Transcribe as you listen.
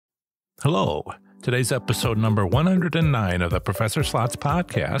Hello. Today's episode number 109 of the Professor Slots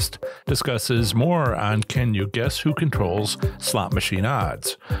podcast discusses more on can you guess who controls slot machine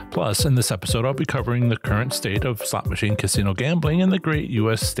odds. Plus, in this episode, I'll be covering the current state of slot machine casino gambling in the great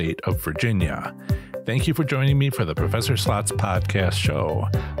U.S. state of Virginia. Thank you for joining me for the Professor Slots podcast show.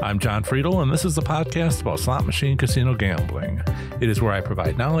 I'm John Friedel, and this is the podcast about slot machine casino gambling. It is where I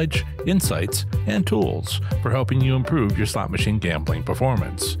provide knowledge, insights, and tools for helping you improve your slot machine gambling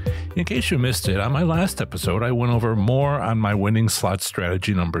performance. In case you missed it, on my last episode, I went over more on my winning slot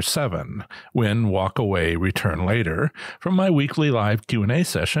strategy number 7, win, walk away, return later, from my weekly live Q&A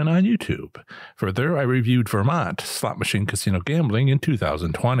session on YouTube. Further, I reviewed Vermont slot machine casino gambling in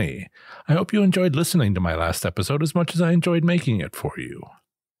 2020. I hope you enjoyed listening to my last episode as much as I enjoyed making it for you.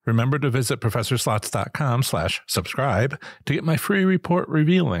 Remember to visit professorslots.com/subscribe to get my free report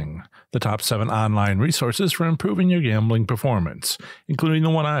revealing the top 7 online resources for improving your gambling performance, including the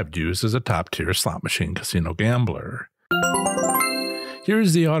one I've used as a top-tier slot machine casino gambler. Here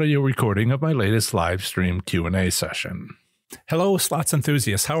is the audio recording of my latest live stream Q&A session. Hello, slots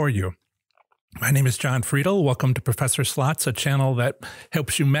enthusiasts. How are you? My name is John Friedel. Welcome to Professor Slots, a channel that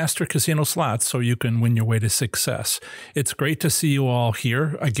helps you master casino slots so you can win your way to success. It's great to see you all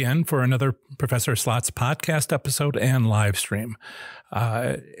here again for another Professor Slots podcast episode and live stream.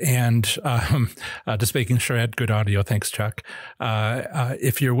 Just making sure I had good audio. Thanks, Chuck.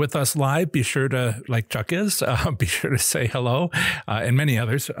 If you're with us live, be sure to, like Chuck is, be sure to say hello, and many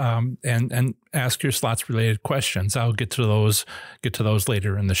others, and ask your slots related questions. I'll get to those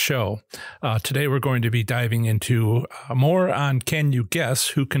later in the show. Today we're going to be diving into more on can you guess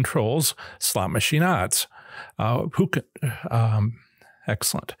who controls slot machine odds?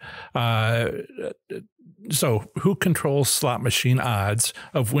 Excellent. So who controls slot machine odds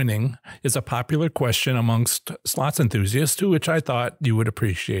of winning is a popular question amongst slots enthusiasts, to which I thought you would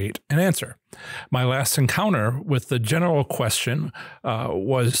appreciate an answer. My last encounter with the general question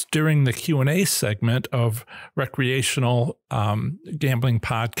was during the Q&A segment of Recreational Gambling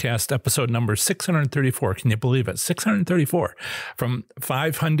Podcast, episode number 634. Can you believe it? 634 from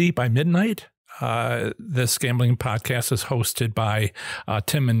 500 by midnight. This gambling podcast is hosted by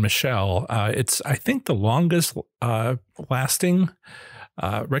Tim and Michelle. It's, I think, the longest lasting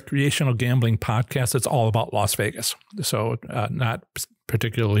recreational gambling podcast. It's all about Las Vegas. So not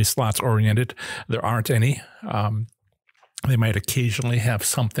particularly slots oriented. There aren't any. They might occasionally have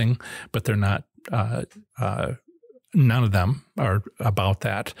something, but they're not none of them are about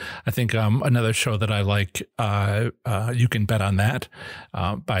that. I think another show that I like, You Can Bet on That,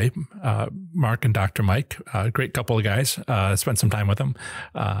 by Mark and Dr. Mike, great couple of guys. Spent some time with them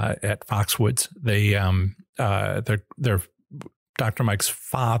at Foxwoods. They're Dr. Mike's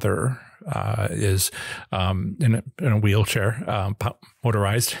father is in a wheelchair,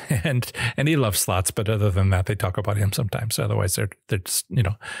 motorized, and he loves slots. But other than that, they talk about him sometimes. Otherwise, they're just,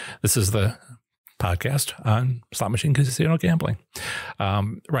 this is the podcast on slot machine casino gambling.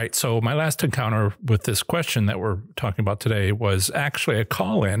 Right. So my last encounter with this question that we're talking about today was actually a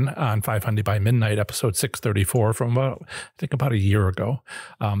call-in on 500 by Midnight, episode 634 from about a year ago.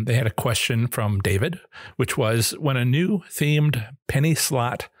 They had a question from David, which was, when a new themed penny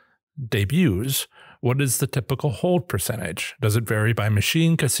slot debuts, what is the typical hold percentage? Does it vary by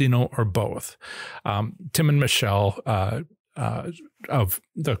machine, casino, or both? Tim and Michelle, of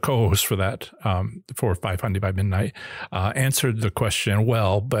the co-hosts for that, for 500 by Midnight, answered the question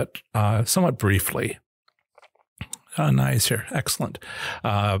well, but somewhat briefly. Nice here. Excellent.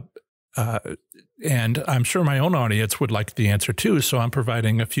 And I'm sure my own audience would like the answer too, so I'm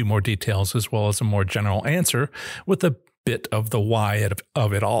providing a few more details as well as a more general answer with a bit of the why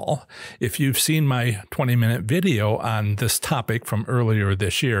of it all. If you've seen my 20-minute video on this topic from earlier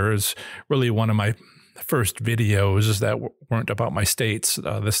this year, is really one of my first videos that weren't about my states,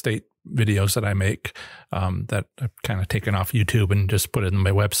 the state videos that I make that I've kind of taken off YouTube and just put it on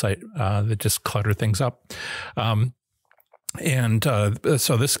my website that just clutter things up. So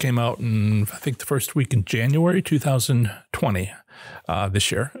this came out in, I think, the first week in January 2020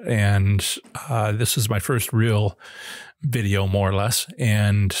 this year. And this is my first real video, more or less.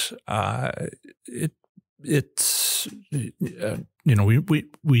 And it's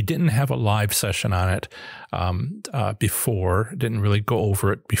we didn't have a live session on it before, didn't really go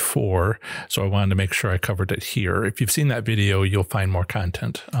over it before, so I wanted to make sure I covered it here. If you've seen that video, you'll find more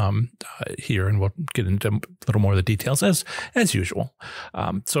content here, and we'll get into a little more of the details as usual.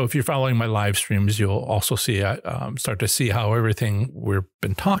 So if you're following my live streams, you'll also see start to see how everything we've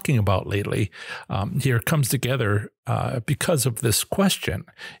been talking about lately here comes together because of this question.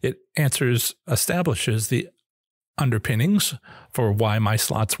 It establishes the underpinnings for why my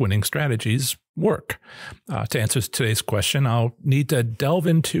slots winning strategies work. To answer today's question, I'll need to delve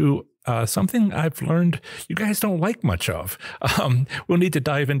into something I've learned you guys don't like much of. We'll need to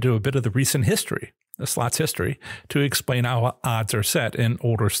dive into a bit of the recent history, the slots history, to explain how odds are set in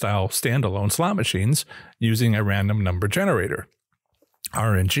older style standalone slot machines using a random number generator,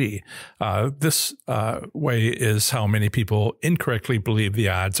 RNG. This way is how many people incorrectly believe the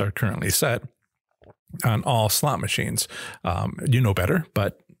odds are currently set on all slot machines. You know better,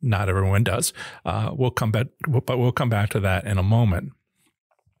 but not everyone does. We'll come back to that in a moment.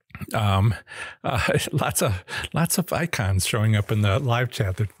 Lots of icons showing up in the live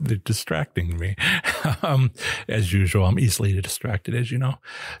chat. They're distracting me. As usual, I'm easily distracted, as you know.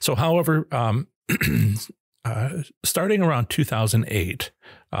 So, however, starting around 2008,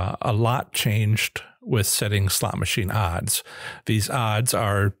 a lot changed with setting slot machine odds. These odds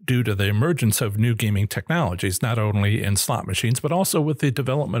are due to the emergence of new gaming technologies, not only in slot machines, but also with the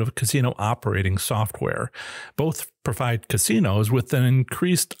development of casino operating software. Both provide casinos with an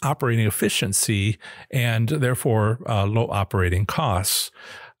increased operating efficiency and therefore low operating costs.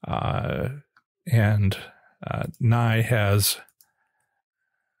 Nye has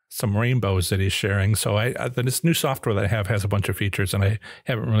some rainbows that he's sharing. So this new software that I have has a bunch of features, and I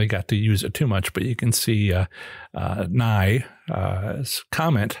haven't really got to use it too much, but you can see Nye's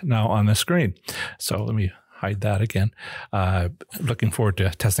comment now on the screen. So let me hide that again. Looking forward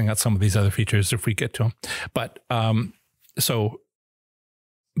to testing out some of these other features if we get to them. But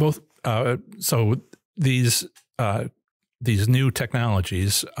these new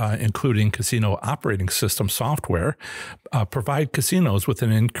technologies, including casino operating system software, provide casinos with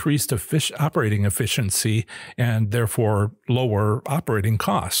an increased operating efficiency and therefore lower operating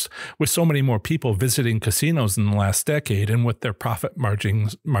costs. With so many more people visiting casinos in the last decade and with their profit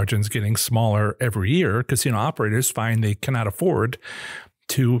margins getting smaller every year, casino operators find they cannot afford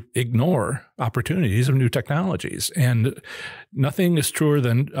to ignore opportunities of new technologies. And nothing is truer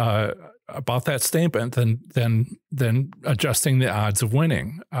than about that statement than adjusting the odds of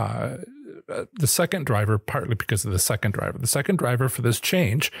winning. The second driver, partly because of the second driver for this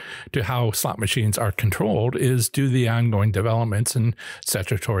change to how slot machines are controlled is due to the ongoing developments in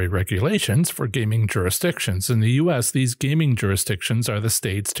statutory regulations for gaming jurisdictions. In the U.S., these gaming jurisdictions are the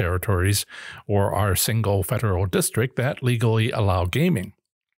states, territories, or our single federal district that legally allow gaming.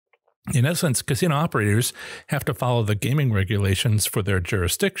 In essence, casino operators have to follow the gaming regulations for their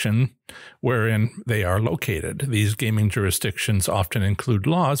jurisdiction wherein they are located. These gaming jurisdictions often include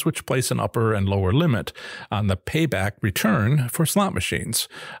laws which place an upper and lower limit on the payback return for slot machines,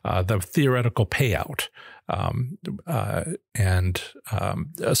 the theoretical payout.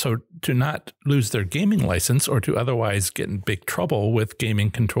 So to not lose their gaming license or to otherwise get in big trouble with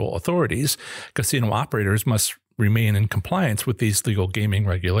gaming control authorities, casino operators must remain in compliance with these legal gaming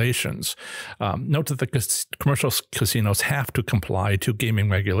regulations. Note that the commercial casinos have to comply to gaming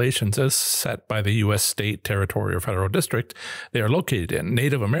regulations as set by the U.S. state, territory, or federal district they are located in.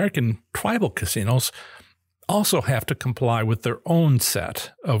 Native American tribal casinos also have to comply with their own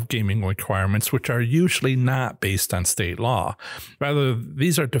set of gaming requirements, which are usually not based on state law. Rather,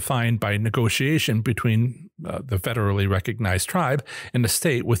 these are defined by negotiation between the federally recognized tribe and the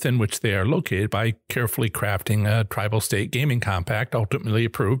state within which they are located by carefully crafting a tribal state gaming compact ultimately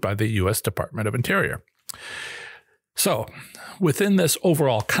approved by the U.S. Department of Interior. So, within this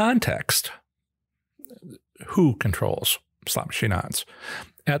overall context, who controls slot machine odds?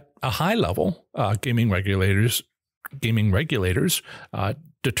 At a high level, gaming regulators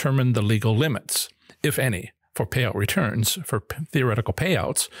determine the legal limits, if any, for payout returns, for theoretical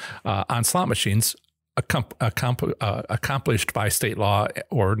payouts on slot machines accomplished by state law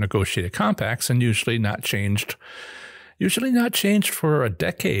or negotiated compacts, and usually not changed for a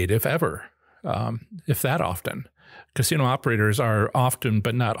decade, if ever, if that often. Casino operators are often,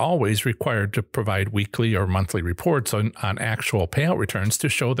 but not always, required to provide weekly or monthly reports on actual payout returns to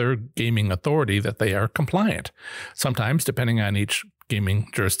show their gaming authority that they are compliant. Sometimes, depending on each gaming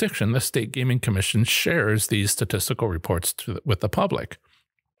jurisdiction, the State Gaming Commission shares these statistical reports with the public.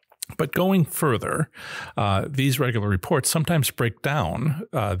 But going further, these regular reports sometimes break down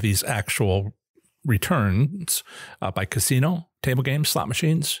these actual returns by casino, table games, slot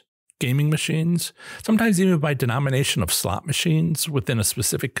machines, gaming machines, sometimes even by denomination of slot machines within a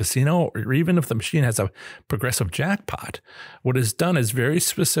specific casino, or even if the machine has a progressive jackpot. What is done is very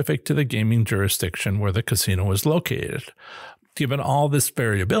specific to the gaming jurisdiction where the casino is located. given all this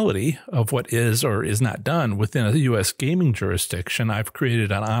variability of what is or is not done within a U.S. gaming jurisdiction, I've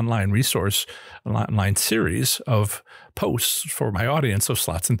created an online resource, an online series of posts for my audience of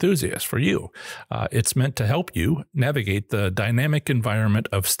slots enthusiasts, for you. It's meant to help you navigate the dynamic environment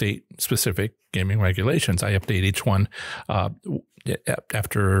of state-specific gaming regulations. I update each one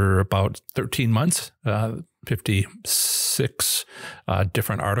after about 13 months, 56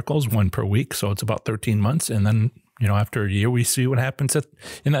 different articles, one per week. So it's about 13 months. And then, after a year, we see what happens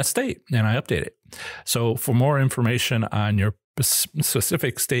in that state, and I update it. So for more information on your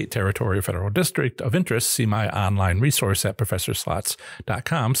specific state, territory, or federal district of interest, see my online resource at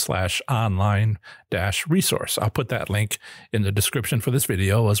professorslots.com/online-resource. I'll put that link in the description for this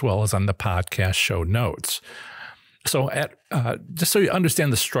video, as well as on the podcast show notes. So just so you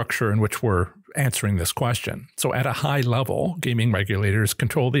understand the structure in which we're answering this question. So at a high level, gaming regulators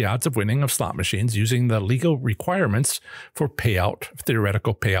control the odds of winning of slot machines using the legal requirements for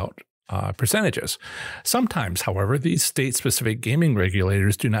theoretical payout percentages. Sometimes, however, these state-specific gaming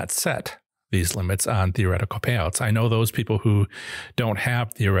regulators do not set these limits on theoretical payouts. I know those people who don't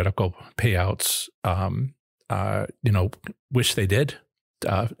have theoretical payouts, wish they did.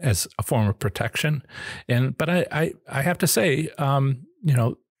 As a form of protection. But I have to say,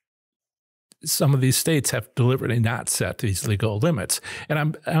 some of these states have deliberately not set these legal limits.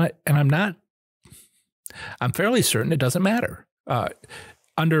 And I'm fairly certain it doesn't matter.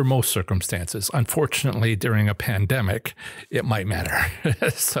 Under most circumstances. Unfortunately, during a pandemic, it might matter.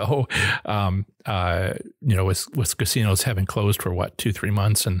 So, with casinos having closed for 2-3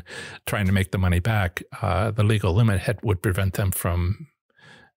 months and trying to make the money back, the legal limit would prevent them from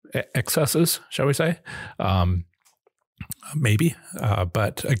excesses, shall we say? Maybe.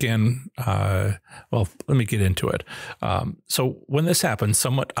 But again, let me get into it. So when this happens,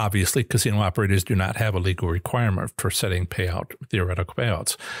 somewhat obviously, casino operators do not have a legal requirement for setting theoretical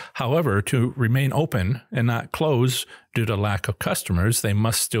payouts. However, to remain open and not close due to lack of customers, they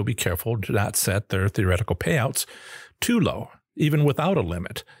must still be careful to not set their theoretical payouts too low, even without a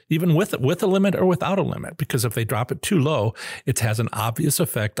limit, even with a limit or without a limit, because if they drop it too low, it has an obvious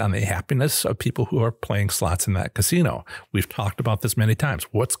effect on the happiness of people who are playing slots in that casino. We've talked about this many times.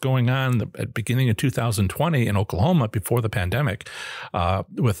 What's going on at the beginning of 2020 in Oklahoma before the pandemic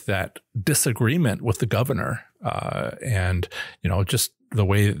with that disagreement with the governor and, just the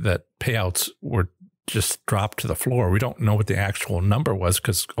way that payouts were just dropped to the floor. We don't know what the actual number was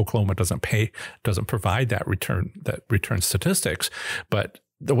because Oklahoma doesn't provide that return statistics. But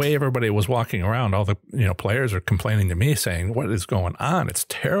the way everybody was walking around, all the players are complaining to me saying, "What is going on? It's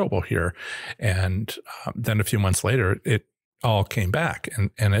terrible here." And then a few months later, it all came back,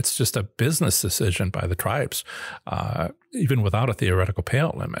 and it's just a business decision by the tribes, even without a theoretical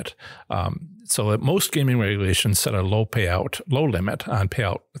payout limit. So that most gaming regulations set a low limit on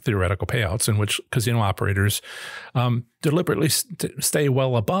theoretical payouts, in which casino operators deliberately stay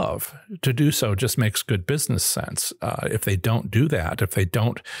well above. To do so just makes good business sense. If they don't do that, if they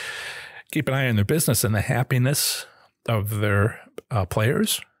don't keep an eye on their business and the happiness of their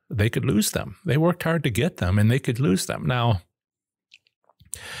players, they could lose them. They worked hard to get them, and they could lose them. Now,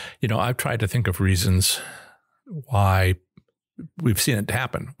 I've tried to think of reasons why we've seen it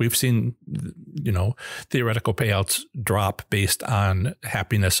happen. We've seen, theoretical payouts drop based on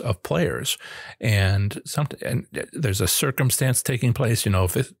happiness of players, and there's a circumstance taking place.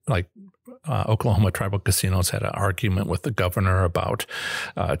 If it's like Oklahoma tribal casinos had an argument with the governor about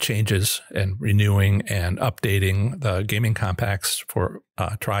changes and renewing and updating the gaming compacts for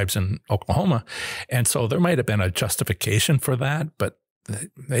tribes in Oklahoma, and so there might have been a justification for that, but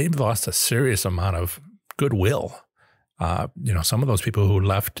they've lost a serious amount of goodwill. Some of those people who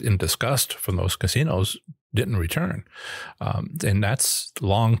left in disgust from those casinos didn't return. And that's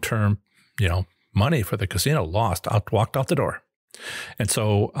long-term, money for the casino walked out the door. And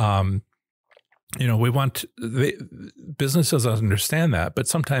so, we want businesses understand that, but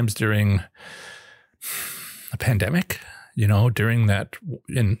sometimes during a pandemic, during that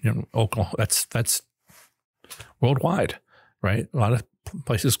in Oklahoma, that's worldwide, right? A lot of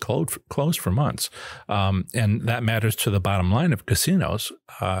places closed for months. And that matters to the bottom line of casinos.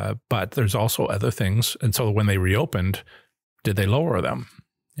 But there's also other things. And so when they reopened, did they lower them?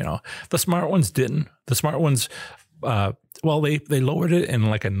 The smart ones didn't. The smart ones, they lowered it in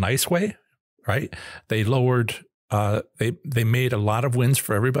like a nice way, right? They lowered, they made a lot of wins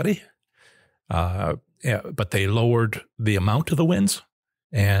for everybody. But they lowered the amount of the wins.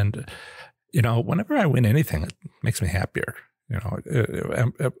 And, whenever I win anything, it makes me happier.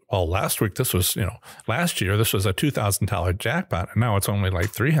 Last week, last year, this was a $2,000 jackpot, and now it's only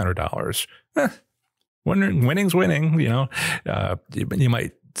like $300. winning's winning. You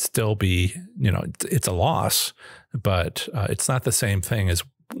might still be, it's a loss, but it's not the same thing as,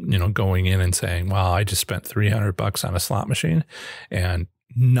 going in and saying, well, I just spent $300 on a slot machine and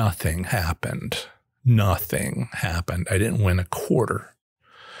nothing happened. Nothing happened. I didn't win a quarter,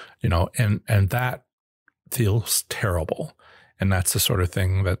 and that feels terrible. And that's the sort of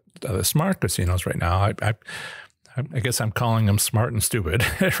thing that the smart casinos right now, I guess I'm calling them smart and stupid,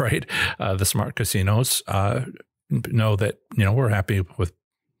 right? The smart casinos know that, we're happy with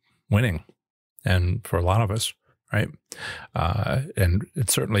winning. And for a lot of us, right? And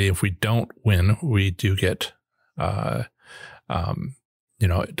it's certainly if we don't win, we do get, don't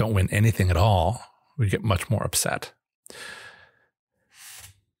win anything at all, we get much more upset.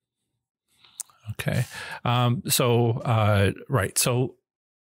 Okay. Right. So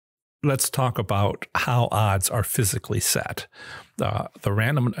let's talk about how odds are physically set. The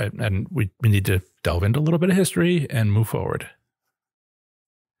random, and we need to delve into a little bit of history and move forward.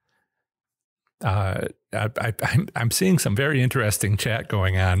 I'm seeing some very interesting chat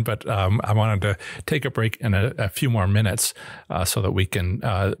going on, but I wanted to take a break in a few more minutes so that we can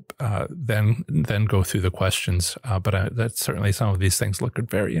then go through the questions. But that's certainly some of these things look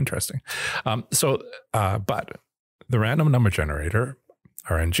very interesting. But the random number generator,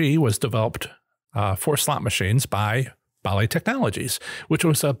 RNG, was developed for slot machines by Bally Technologies, which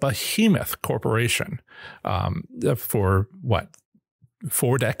was a behemoth corporation for what?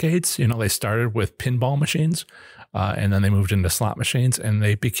 4 decades. They started with pinball machines and then they moved into slot machines and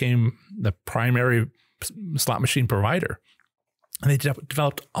they became the primary slot machine provider. And they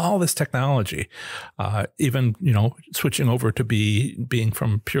developed all this technology, even, switching over to being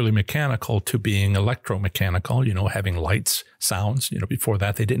from purely mechanical to being electromechanical, having lights, sounds, before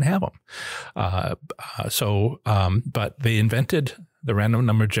that they didn't have them. But they invented the random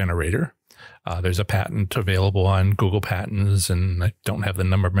number generator. There's a patent available on Google Patents, and I don't have the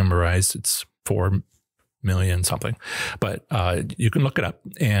number memorized. It's 4 million something, but you can look it up,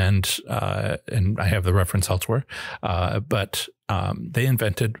 and I have the reference elsewhere. But they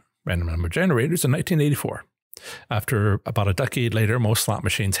invented random number generators in 1984. After about a decade later, most slot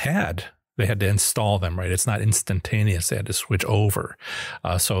machines they had to install them, right? It's not instantaneous. They had to switch over.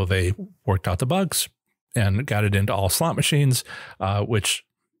 So they worked out the bugs and got it into all slot machines, which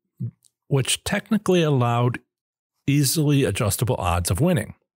technically allowed easily adjustable odds of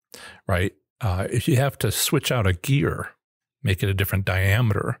winning, right? If you have to switch out a gear, make it a different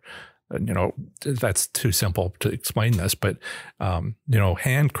diameter, that's too simple to explain this, but,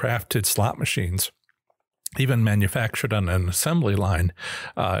 handcrafted slot machines, even manufactured on an assembly line,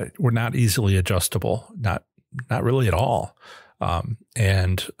 were not easily adjustable, not really at all.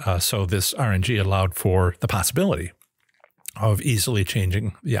 So this RNG allowed for the possibility of easily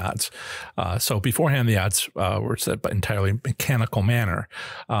changing the odds. So beforehand, the odds were set by entirely mechanical manner.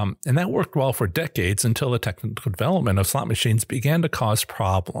 And that worked well for decades until the technical development of slot machines began to cause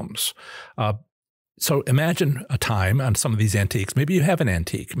problems. So imagine a time on some of these antiques. Maybe you have an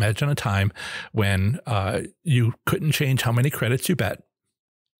antique. Imagine a time when you couldn't change how many credits you bet.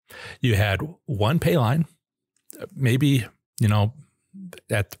 You had one pay line, maybe,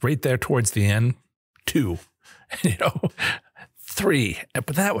 right there towards the end, 2. 3,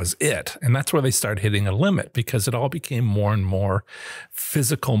 but that was it. And that's where they started hitting a limit because it all became more and more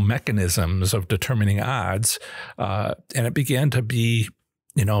physical mechanisms of determining odds. And it began to be,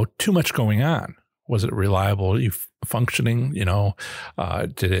 too much going on. Was it reliably functioning?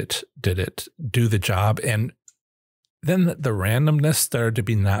 Did it do the job? And then the randomness started to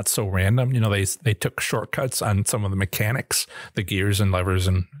be not so random. They took shortcuts on some of the mechanics, the gears and levers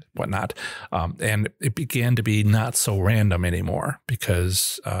and whatnot. And it began to be not so random anymore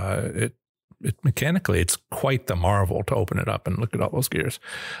because mechanically, it's quite the marvel to open it up and look at all those gears.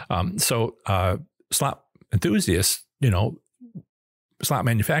 Slot enthusiasts, slot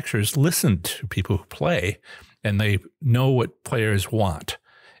manufacturers listen to people who play and they know what players want.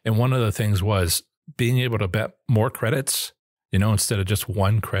 And one of the things was being able to bet more credits, instead of just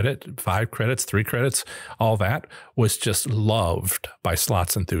 1 credit, 5 credits, 3 credits, all that was just loved by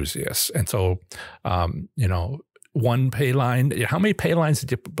slots enthusiasts. And so, one pay line, how many pay lines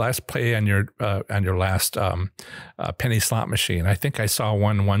did you last play on your last penny slot machine? I think I saw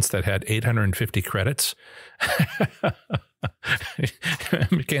one once that had 850 credits.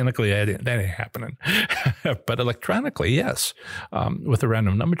 Mechanically, that ain't happening. But electronically, yes, with a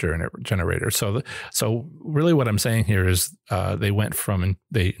random number generator. So really what I'm saying here is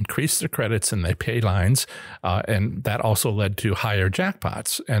they increased their credits and they pay lines, and that also led to higher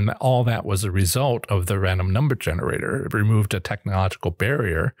jackpots. And all that was a result of the random number generator. It removed a technological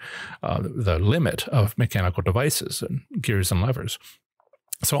barrier, the limit of mechanical devices and gears and levers.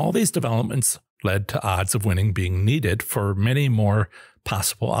 So all these developments led to odds of winning being needed for many more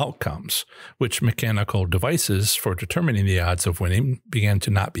possible outcomes, which mechanical devices for determining the odds of winning began to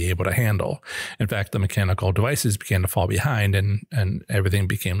not be able to handle. In fact, the mechanical devices began to fall behind, and everything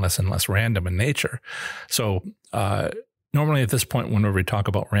became less and less random in nature. So normally at this point, whenever we talk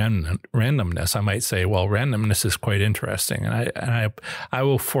about randomness, I might say, well, randomness is quite interesting, and I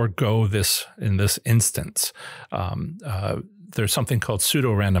will forego this in this instance. There's something called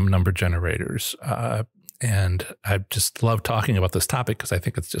pseudo-random number generators. And I just love talking about this topic because I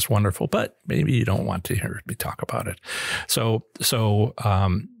think it's just wonderful, but maybe you don't want to hear me talk about it. So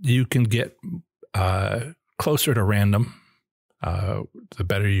you can get closer to random the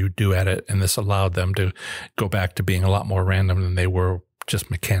better you do at it. And this allowed them to go back to being a lot more random than they were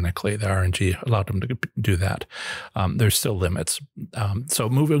just mechanically. The RNG allowed them to do that. There's still limits. So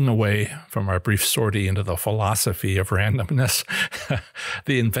moving away from our brief sortie into the philosophy of randomness,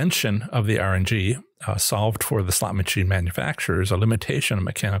 the invention of the RNG solved for the slot machine manufacturers a limitation of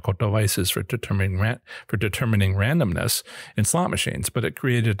mechanical devices for determining randomness in slot machines, but it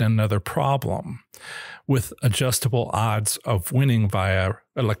created another problem. With adjustable odds of winning via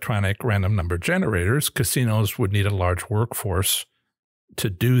electronic random number generators, casinos would need a large workforce to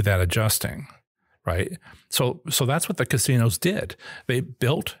do that adjusting, right? So that's what the casinos did. They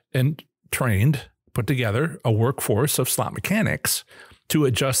built and put together a workforce of slot mechanics to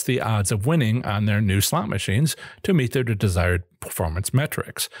adjust the odds of winning on their new slot machines to meet their desired performance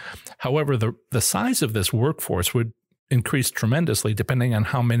metrics. However, the size of this workforce would increase tremendously depending on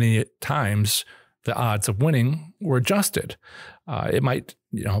how many times the odds of winning were adjusted. It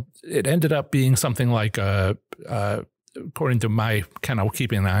ended up being something like according to my kind of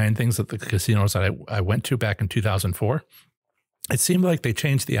keeping an eye on things at the casinos that I went to back in 2004, it seemed like they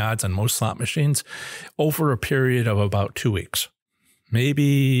changed the odds on most slot machines over a period of about 2 weeks,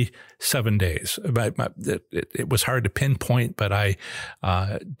 maybe 7 days. It was hard to pinpoint, but I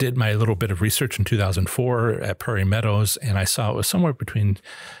did my little bit of research in 2004 at Prairie Meadows, and I saw it was somewhere between,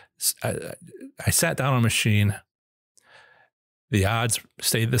 I sat down on a machine, the odds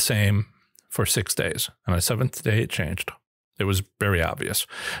stayed the same for 6 days. On the 7th day, it changed. It was very obvious.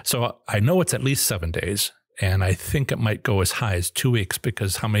 So I know it's at least 7 days, and I think it might go as high as 2 weeks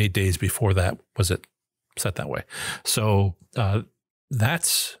because how many days before that was it set that way? So that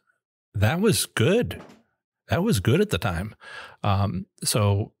was good. That was good at the time. For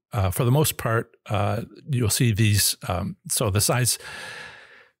the most part, you'll see these. So the size.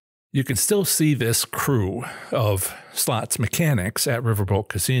 You can still see this crew of slots mechanics at Riverboat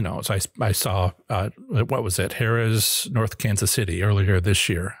casinos. I saw, what was it, Harrah's, North Kansas City earlier this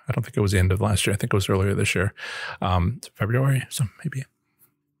year. I don't think it was the end of last year. I think it was earlier this year, February, so maybe.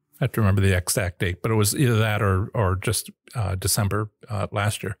 I have to remember the exact date, but it was either that or just December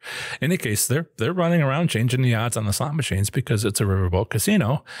last year. In any case, they're running around changing the odds on the slot machines because it's a Riverboat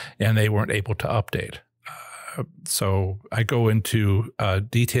casino, and they weren't able to update. So I go into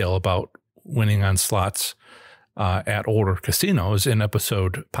detail about winning on slots at older casinos in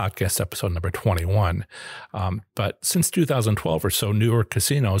podcast episode number 21. But since 2012 or so, newer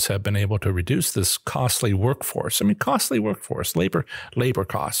casinos have been able to reduce this costly workforce. I mean, costly workforce, labor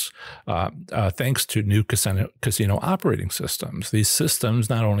costs, thanks to new casino operating systems. These systems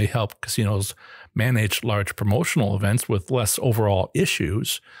not only help casinos manage large promotional events with less overall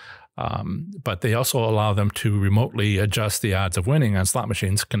issues, but they also allow them to remotely adjust the odds of winning on slot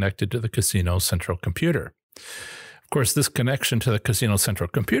machines connected to the casino's central computer. Of course, this connection to the casino's central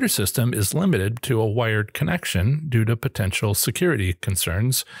computer system is limited to a wired connection due to potential security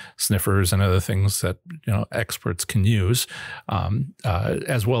concerns, sniffers, and other things that experts can use,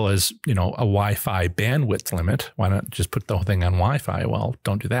 as well as a Wi-Fi bandwidth limit. Why not just put the whole thing on Wi-Fi? Well,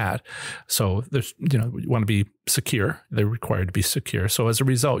 don't do that. So there's you want to be secure. They're required to be secure. So as a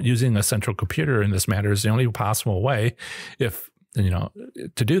result, using a central computer in this matter is the only possible way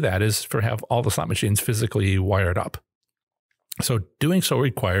to do that is for have all the slot machines physically wired up. So doing so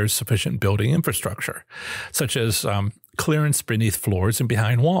requires sufficient building infrastructure, such as clearance beneath floors and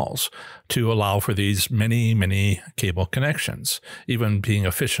behind walls to allow for these many, many cable connections, even being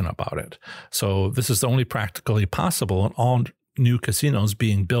efficient about it. So this is only practically possible in all new casinos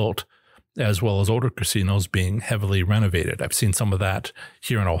being built as well as older casinos being heavily renovated. I've seen some of that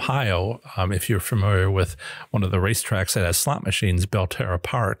here in Ohio. If you're familiar with one of the racetracks that has slot machines, Belterra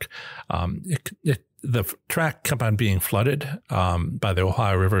Park, the track kept on being flooded by the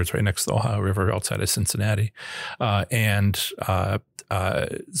Ohio River. It's right next to the Ohio River outside of Cincinnati. So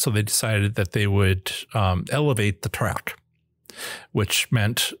they decided that they would elevate the track, which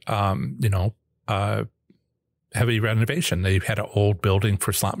meant, heavy renovation. They had an old building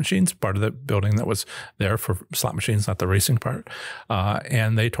for slot machines, part of the building that was there for slot machines, not the racing part,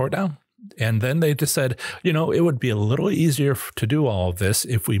 and they tore it down. And then they just said, it would be a little easier to do all of this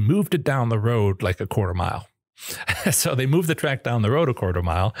if we moved it down the road like a quarter mile. So they moved the track down the road a quarter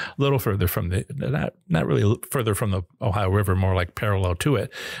mile, a little further from not really further from the Ohio River, more like parallel to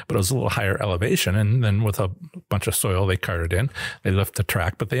it, but it was a little higher elevation. And then with a bunch of soil, they carted in, they left the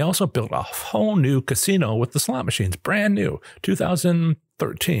track, but they also built a whole new casino with the slot machines, brand new,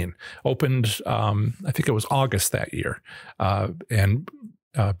 2013, opened, I think it was August that year.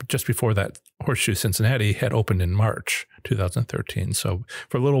 Just before that, Horseshoe Cincinnati had opened in March 2013. So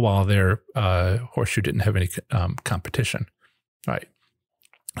for a little while there, Horseshoe didn't have any competition. All right.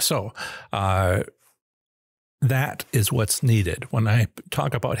 So that is what's needed. When I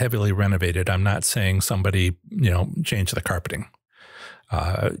talk about heavily renovated, I'm not saying somebody, change the carpeting.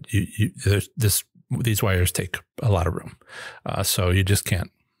 These wires take a lot of room. So you just can't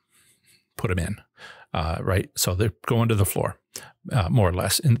put them in. Right. So they're going to the floor, more or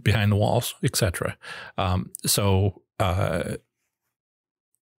less, behind the walls, etc. So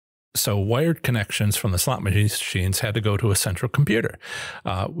wired connections from the slot machines had to go to a central computer,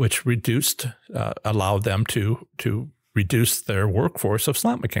 which allowed them to reduce their workforce of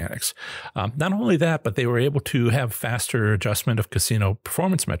slot mechanics. Not only that, but they were able to have faster adjustment of casino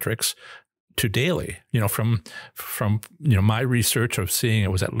performance metrics to daily. From my research of seeing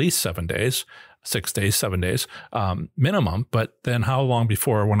it was at least 7 days. 6 days, 7 days minimum. But then how long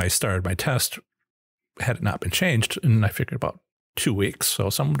before when I started my test had it not been changed? And I figured about 2 weeks. So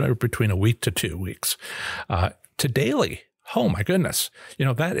somewhere between a week to 2 weeks to daily. Oh, my goodness.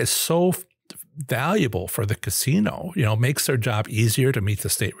 That is so valuable for the casino, makes their job easier to meet the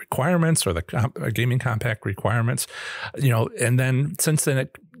state requirements or the gaming compact requirements, and then since then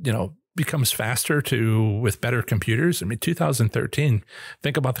it, becomes faster with better computers. I mean, 2013,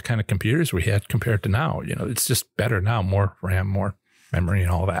 think about the kind of computers we had compared to now. It's just better now, more RAM, more memory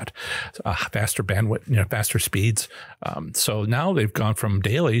and all that, faster bandwidth, faster speeds. So now they've gone from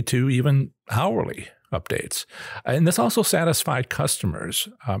daily to even hourly updates. And this also satisfied customers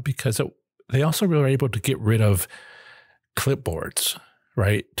because they also were able to get rid of clipboards,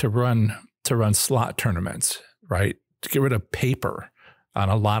 right? To run slot tournaments, right? To get rid of paper on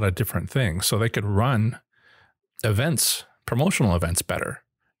a lot of different things. So they could run events, promotional events better.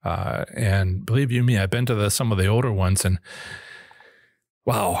 And believe you me, I've been to some of the older ones and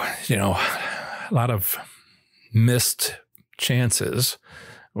wow, a lot of missed chances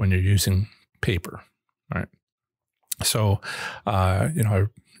when you're using paper, right? So,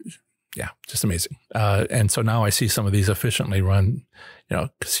 yeah, just amazing. And so now I see some of these efficiently run,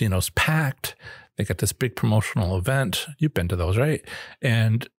 casinos packed. They got this big promotional event. You've been to those, right?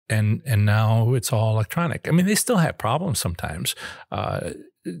 And now it's all electronic. I mean, they still have problems sometimes,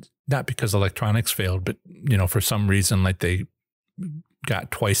 not because electronics failed, but for some reason, like they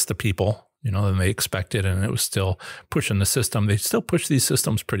got twice the people, than they expected, and it was still pushing the system. They still push these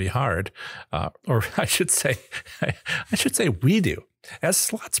systems pretty hard, or I should say we do. As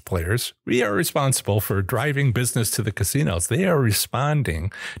slots players, we are responsible for driving business to the casinos. They are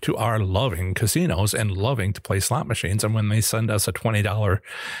responding to our loving casinos and loving to play slot machines. And when they send us a $20,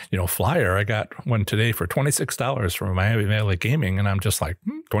 flyer, I got one today for $26 from Miami Valley Gaming, and I'm just like,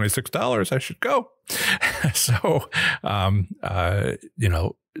 $26, I should go. So,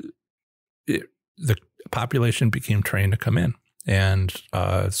 the population became trained to come in. And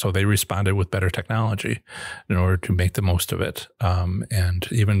so they responded with better technology in order to make the most of it, and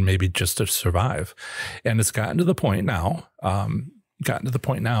even maybe just to survive. And it's gotten to the point now,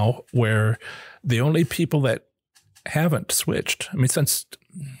 where the only people that haven't switched, I mean,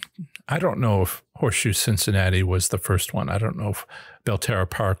 I don't know if Horseshoe Cincinnati was the first one. I don't know if Belterra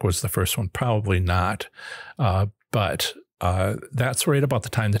Park was the first one. Probably not. But that's right about the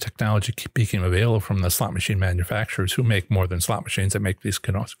time the technology became available from the slot machine manufacturers who make more than slot machines, that make these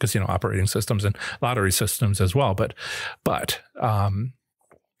casino operating systems and lottery systems as well. But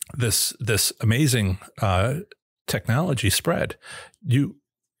this amazing technology spread. The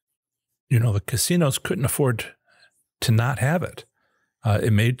casinos couldn't afford to not have it.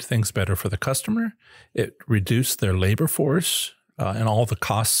 It made things better for the customer. It reduced their labor force and all the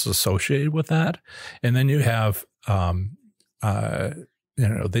costs associated with that. And then you have,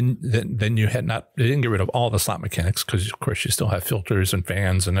 then you had they didn't get rid of all the slot mechanics because, of course, you still have filters and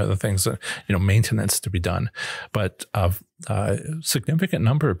fans and other things, maintenance to be done. But a significant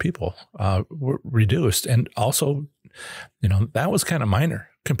number of people were reduced. And also, that was kind of minor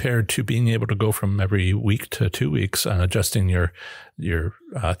compared to being able to go from every week to 2 weeks on adjusting your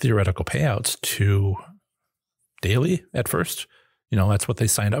theoretical payouts to daily at first. That's what they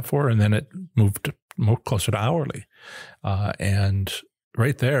signed up for. And then it moved more closer to hourly. And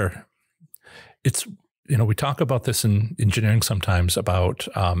right there, it's, we talk about this in engineering sometimes about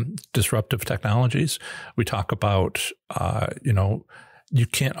disruptive technologies. We talk about, you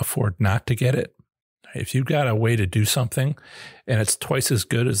can't afford not to get it. If you've got a way to do something and it's twice as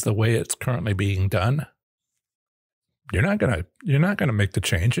good as the way it's currently being done, you're not gonna make the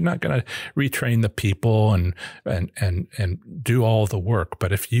change. You're not gonna retrain the people and do all the work.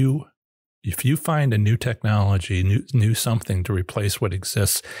 But if you find a new technology, new something to replace what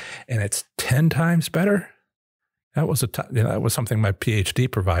exists, and it's 10 times better, that was that was something my PhD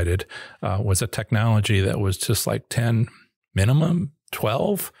provided. Was a technology that was just like 10 minimum,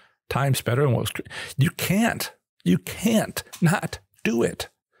 12 times better than what was. You can't not do it.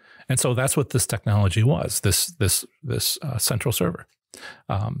 And so that's what this technology was. This central server.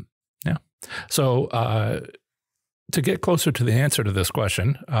 Yeah. So. To get closer to the answer to this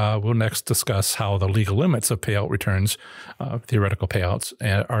question, we'll next discuss how the legal limits of payout returns, theoretical payouts,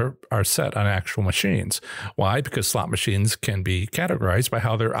 are set on actual machines. Why? Because slot machines can be categorized by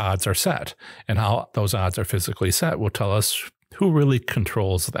how their odds are set, and how those odds are physically set will tell us who really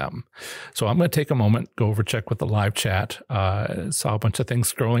controls them. So I'm going to take a moment, go over, check with the live chat. Saw a bunch of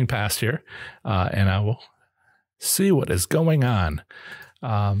things scrolling past here, and I will see what is going on.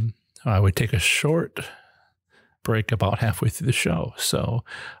 I would take a short break about halfway through the show. So,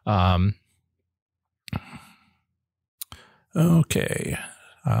 okay.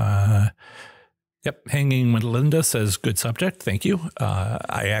 Yep. Hanging with Linda says, good subject. Thank you.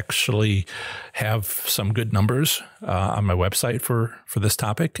 I actually have some good numbers on my website for this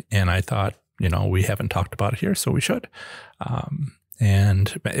topic. And I thought, we haven't talked about it here, so we should.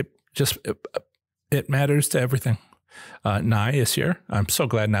 And it matters to everything. Nai is here. I'm so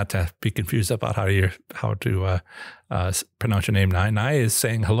glad not to be confused about how to pronounce your name. Nai is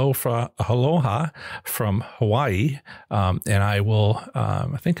saying aloha from Hawaii, and I will.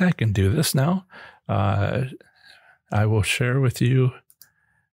 I think I can do this now. I will share with you.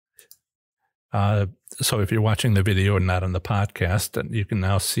 So if you're watching the video and not on the podcast, you can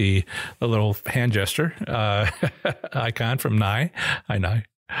now see the little hand gesture icon from Nai. Hi, Nai.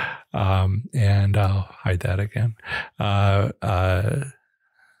 And I'll hide that again.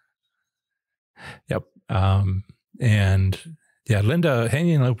 Yep. And yeah,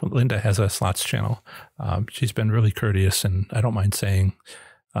 Linda has a slots channel. She's been really courteous, and I don't mind saying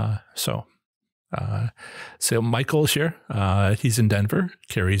so. So Michael's here. He's in Denver.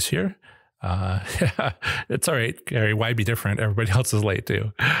 Carrie's here. It's all right, Gary. Why be different? Everybody else is late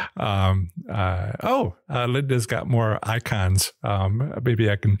too. Linda's got more icons. Maybe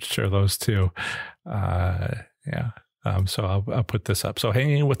I can share those too. Yeah. So I'll put this up. So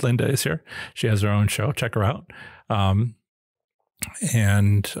Hanging with Linda is here. She has her own show. Check her out.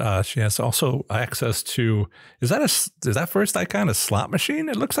 And she has also access to, is that first icon a slot machine?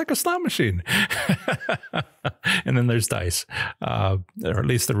 It looks like a slot machine. And then there's dice, or at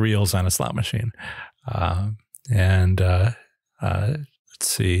least the reels on a slot machine. Let's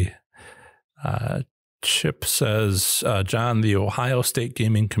see. Chip says, John, the Ohio State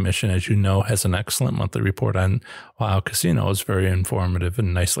Gaming Commission, as you know, has an excellent monthly report on Ohio casinos, very informative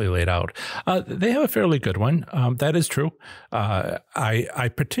and nicely laid out. They have a fairly good one. That is true.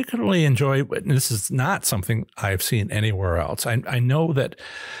 I particularly enjoy, and this is not something I've seen anywhere else. I know that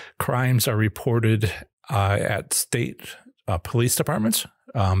crimes are reported at state police departments,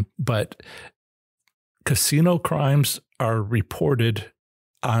 but casino crimes are reported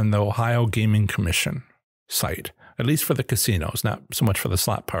on the Ohio Gaming Commission site, at least for the casinos, not so much for the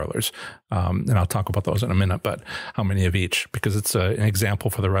slot parlors. And I'll talk about those in a minute, but how many of each, because it's an example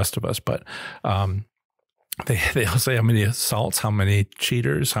for the rest of us. But they'll say how many assaults, how many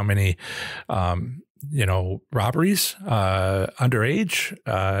cheaters, how many, robberies, underage.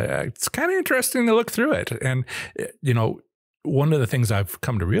 It's kind of interesting to look through it. And, one of the things I've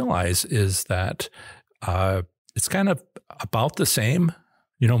come to realize is that it's kind of about the same,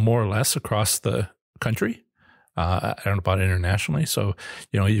 more or less across the country. I don't know about internationally. So,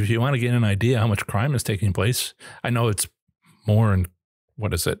 if you want to get an idea how much crime is taking place, I know it's more in,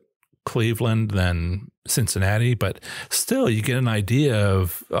 Cleveland than Cincinnati, but still you get an idea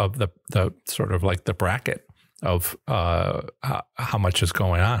of the sort of like the bracket of how much is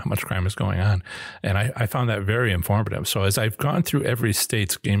going on, how much crime is going on. And I found that very informative. So as I've gone through every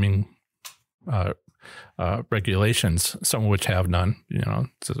state's gaming regulations, some of which have none,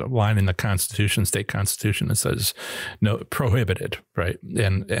 there's a line in the Constitution, state Constitution, that says no, prohibited, right?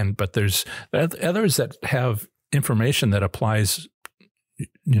 But there's others that have information that applies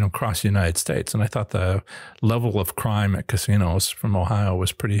across the United States. And I thought the level of crime at casinos from Ohio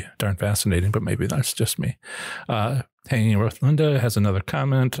was pretty darn fascinating, but maybe that's just me. Hanging with Linda has another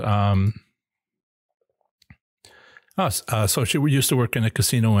comment. So she used to work in a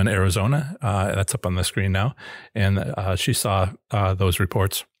casino in Arizona. That's up on the screen now. And she saw those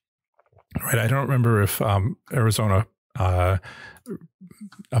reports. Right. I don't remember if Arizona, off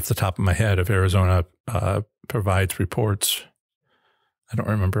the top of my head, if Arizona provides reports. I don't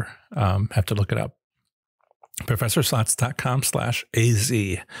remember. Have to look it up. ProfessorSlots.com/AZ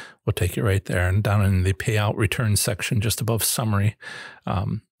will take you right there. And down in the payout return section, just above summary,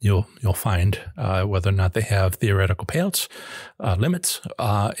 you'll find whether or not they have theoretical payouts, limits,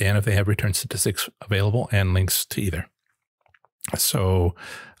 and if they have return statistics available and links to either. So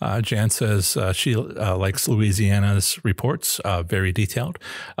Jan says she likes Louisiana's reports, very detailed.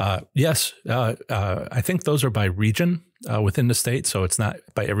 Yes, I think those are by region within the state. So it's not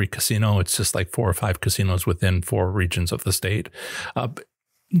by every casino. It's just like 4 or 5 casinos within 4 regions of the state.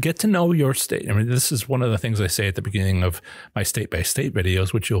 Get to know your state. I mean, this is one of the things I say at the beginning of my state-by-state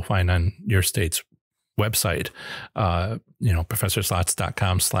videos, which you'll find on your state's website,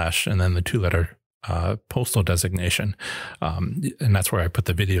 ProfessorSlots.com/ and then the 2-letter postal designation. And that's where I put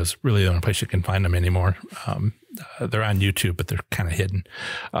the videos. Really the only place you can find them anymore. They're on YouTube, but they're kind of hidden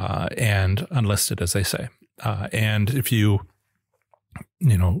and unlisted, as they say. And if one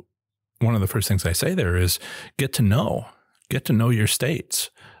of the first things I say there is get to know your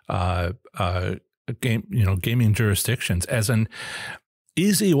states, gaming jurisdictions as an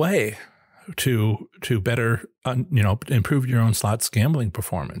easy way to better, improve your own slots gambling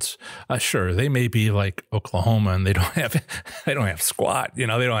performance. Sure, they may be like Oklahoma and they don't have squat, they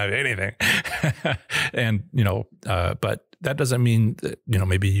don't have anything. And, but that doesn't mean that,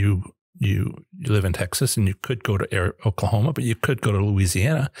 maybe you live in Texas and you could go to Oklahoma, but you could go to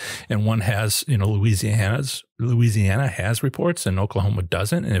Louisiana, and one has, Louisiana has reports and Oklahoma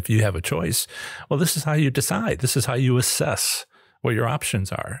doesn't. And if you have a choice, well, this is how you decide. This is how you assess what your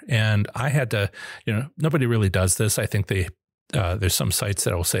options are. And I had to, nobody really does this. I think there's some sites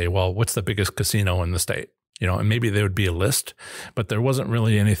that will say, well, what's the biggest casino in the state? And maybe there would be a list, but there wasn't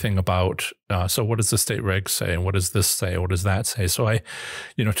really anything about, so what does the state regs say? And what does this say? What does that say? So it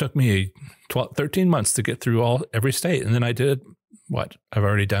took me 13 months to get through every state. And then I did what? I've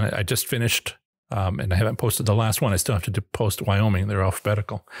already done it. I just finished, and I haven't posted the last one. I still have to post Wyoming. They're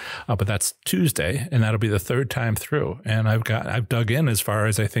alphabetical, but that's Tuesday, and that'll be the 3rd time through. And I've dug in as far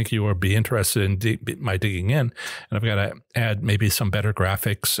as I think you will be interested in my digging in, and I've got to add maybe some better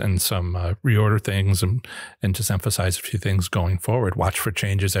graphics and some reorder things, and just emphasize a few things going forward. Watch for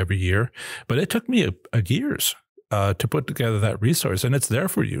changes every year, but it took me years to put together that resource, and it's there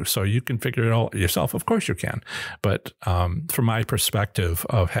for you. So you can figure it all yourself. Of course you can. But from my perspective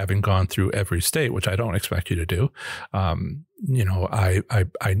of having gone through every state, which I don't expect you to do, I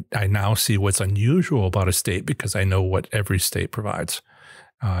now see what's unusual about a state because I know what every state provides.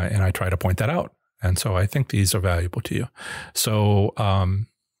 And I try to point that out. And so I think these are valuable to you. So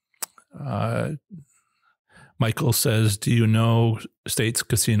Michael says, do you know states,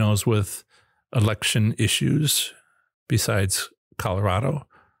 casinos with election issues besides Colorado?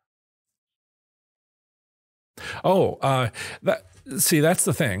 That's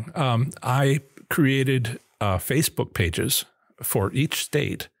the thing. I created Facebook pages for each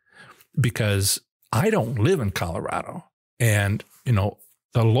state because I don't live in Colorado, and the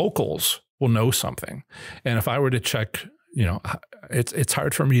locals will know something. And if I were to check, it's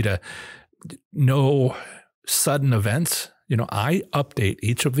hard for me to know sudden events. I update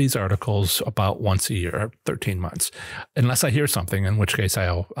each of these articles about once a year, 13 months, unless I hear something, in which case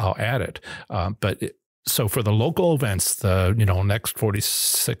I'll add it. So for the local events, the next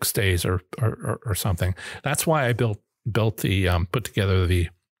 46 days or something, that's why I built the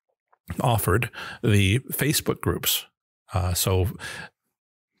offered the Facebook groups. So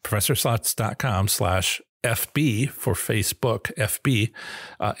ProfessorSlots.com/FB for Facebook, FB,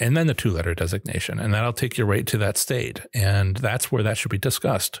 and then the 2-letter designation. And that'll take you right to that state. And that's where that should be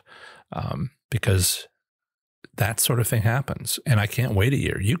discussed, because that sort of thing happens. And I can't wait a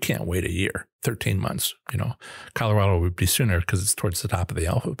year. You can't wait a year, 13 months. You know, Colorado would be sooner because it's towards the top of the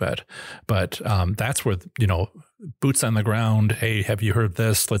alphabet. But that's where, you know, boots on the ground. Hey, have you heard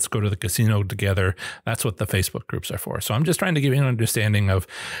this? Let's go to the casino together. That's what the Facebook groups are for. So I'm just trying to give you an understanding of,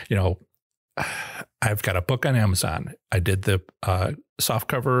 you know, I've got a book on Amazon. I did the soft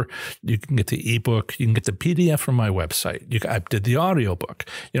cover. You can get the ebook. You can get the PDF from my website. I did the audiobook.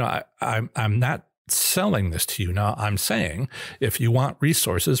 You know, I'm not selling this to you now. I'm saying if you want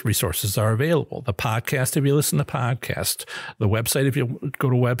resources, resources are available. The podcast, if you listen to podcasts, the website, if you go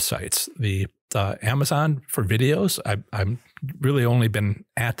to websites, the Amazon for videos. I've really only been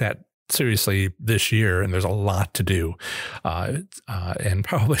at that seriously this year, and there's a lot to do, and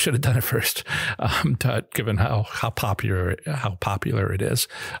probably should have done it first, given how popular it is.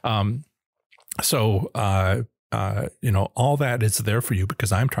 So you know, all that is there for you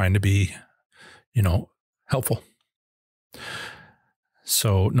because I'm trying to be, you know, helpful.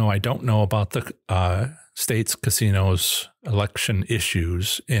 So no, I don't know about the states, casinos, election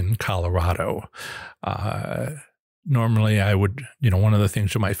issues in Colorado. Normally I would, you know, one of the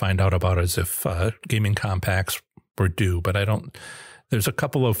things you might find out about is if gaming compacts were due, but I don't, there's a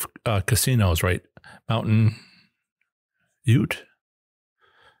couple of casinos, right? Mountain Ute.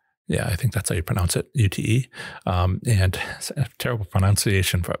 Yeah, I think that's how you pronounce it, UTE. And terrible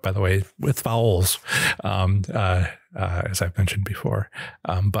pronunciation, by the way, with vowels, as I've mentioned before.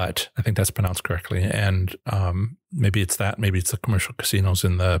 But I think that's pronounced correctly. And maybe it's that. Maybe it's the commercial casinos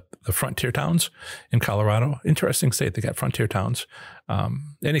in the frontier towns in Colorado. Interesting state. They got frontier towns.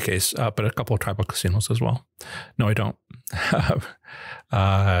 In any case, but a couple of tribal casinos as well. No, I don't.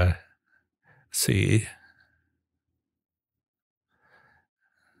 Let's see.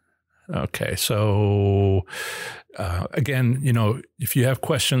 Okay, so again, you know, if you have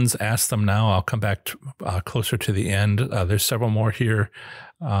questions, ask them now. I'll come back to, closer to the end. There's several more here.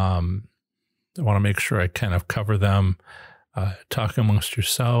 I want to make sure I kind of cover them. Talk amongst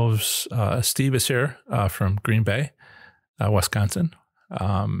yourselves. Steve is here from Green Bay, Wisconsin.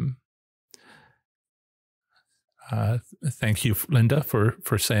 Thank you, Linda,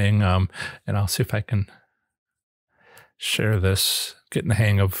 for saying, and I'll see if I can share this, getting the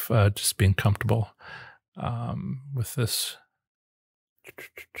hang of just being comfortable with this.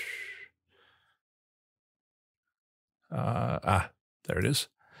 There it is.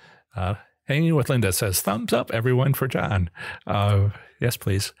 Hanging with Linda says, thumbs up, everyone, for John. Yes,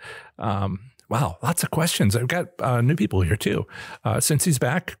 please. Wow, lots of questions. I've got new people here, too. Since he's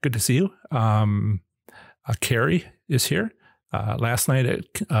back, good to see you. Carrie is here. Last night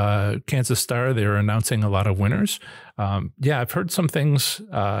at Kansas Star, they were announcing a lot of winners. Yeah, I've heard some things.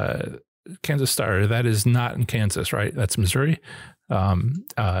 Kansas Star, that is not in Kansas, right? That's Missouri.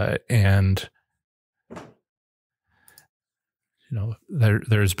 And, you know,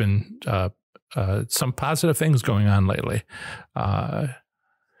 there's been some positive things going on lately.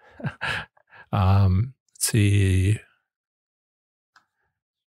 Let's see.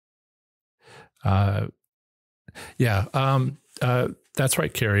 Yeah. That's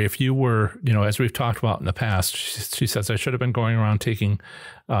right, Carrie. If you were, you know, as we've talked about in the past, she says, I should have been going around taking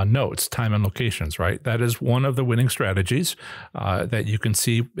notes, time and locations, right? That is one of the winning strategies that you can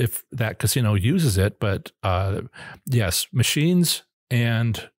see if that casino uses it. But yes, machines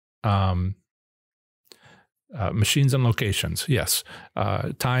and locations. Yes.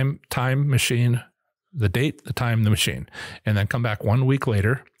 Time, machine, the date, the time, the machine, and then come back 1 week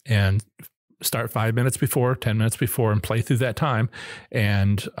later and start 5 minutes before, 10 minutes before, and play through that time.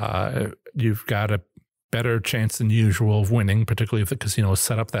 And you've got a better chance than usual of winning, particularly if the casino is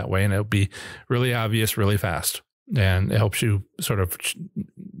set up that way. And it'll be really obvious, really fast. And it helps you sort of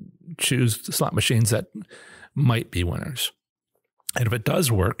choose the slot machines that might be winners. And if it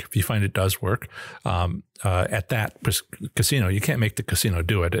does work, if you find it does work at that casino, you can't make the casino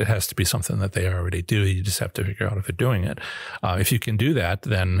do it. It has to be something that they already do. You just have to figure out if they're doing it. If you can do that,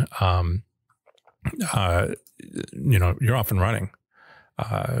 then you know, you're off and running.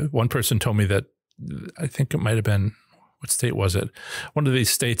 One person told me that, I think it might have been, what state was it? One of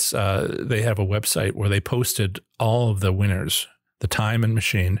these states, they have a website where they posted all of the winners, the time and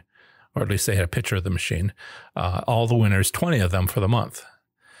machine, or at least they had a picture of the machine, all the winners, 20 of them for the month.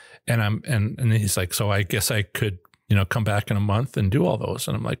 And and he's like, so I guess I could, you know, come back in a month and do all those.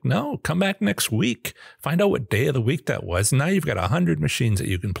 And I'm like, no, come back next week. Find out what day of the week that was. Now you've got 100 machines that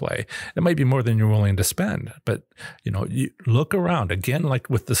you can play. It might be more than you're willing to spend, but you know, you look around again, like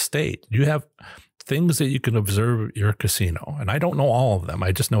with the state, you have things that you can observe at your casino. And I don't know all of them.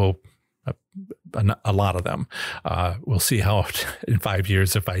 I just know a lot of them. We'll see how in 5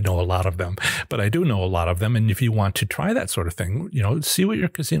 years if I know a lot of them, but I do know a lot of them. And if you want to try that sort of thing, see what your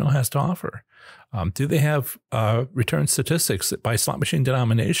casino has to offer. Do they have return statistics by slot machine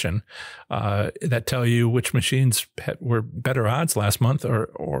denomination that tell you which machines were better odds last month,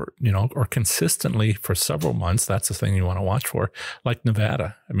 or consistently for several months? That's the thing you want to watch for, like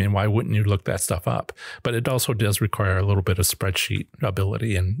Nevada. I mean, why wouldn't you look that stuff up? But it also does require a little bit of spreadsheet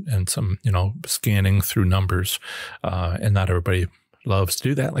ability and some scanning through numbers, and not everybody loves to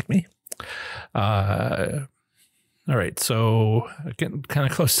do that like me. All right, so getting kind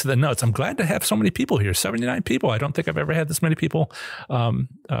of close to the notes. I'm glad to have so many people here, 79 people. I don't think I've ever had this many people. 79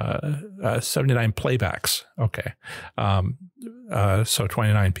 playbacks. Okay. So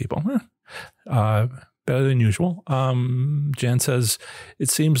 29 people. Better than usual. Jan says, it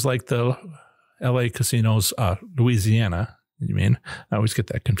seems like the LA casinos, Louisiana, you mean? I always get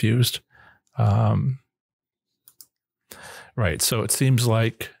that confused. Right, so it seems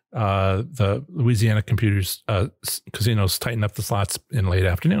like the Louisiana casinos tighten up the slots in late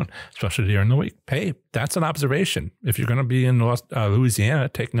afternoon, especially during the week. Hey, that's an observation. If you're going to be in Louisiana,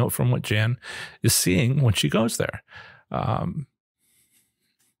 take note from what Jan is seeing when she goes there.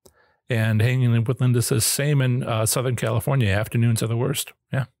 And Hanging with Linda says, same in Southern California. Afternoons are the worst.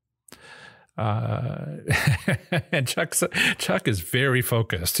 Yeah. And Chuck is very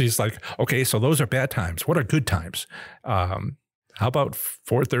focused. He's like, okay, so those are bad times. What are good times? How about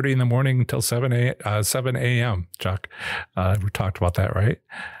 4:30 in the morning until 7 a.m., Chuck? We talked about that, right?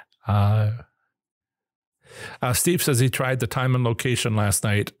 Steve says he tried the time and location last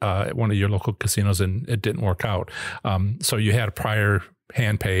night at one of your local casinos, and it didn't work out. So you had a prior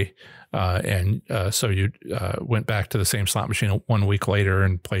hand pay, and so you went back to the same slot machine 1 week later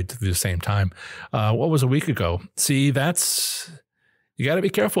and played to the same time. What was a week ago? See, you got to be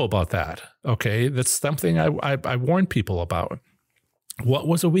careful about that. Okay, that's something I warned people about. What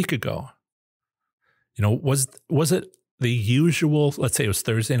was a week ago? Was it the usual? Let's say it was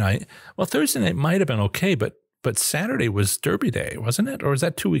Thursday night. Well, Thursday night might have been okay, but Saturday was Derby Day, wasn't it? Or was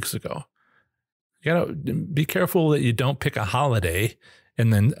that 2 weeks ago? You got to be careful that you don't pick a holiday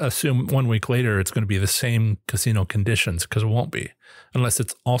and then assume 1 week later it's going to be the same casino conditions, because it won't be, unless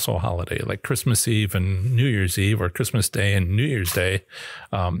it's also a holiday like Christmas Eve and New Year's Eve, or Christmas Day and New Year's Day.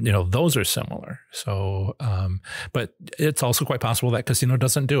 Those are similar. So, but it's also quite possible that casino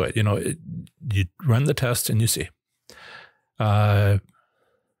doesn't do it. You run the test and you see.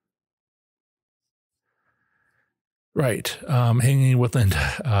 Right. Hanging with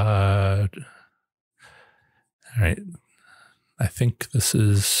Linda. All right. I think this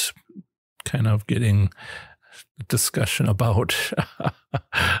is kind of getting a discussion about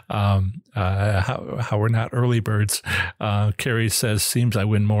how we're not early birds. Carrie says, seems I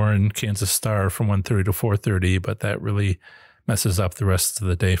win more in Kansas Star from 1:30 to 4:30, but that really messes up the rest of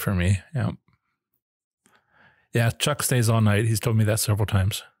the day for me. Yeah. Yeah, Chuck stays all night. He's told me that several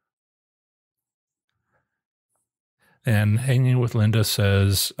times. And Hanging with Linda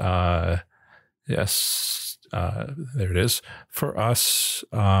says, yes, there it is. For us,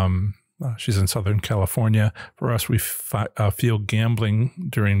 she's in Southern California. For us, we feel gambling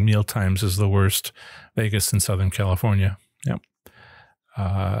during meal times is the worst. Vegas and Southern California. Yep.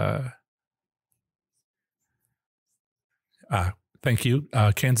 Thank you.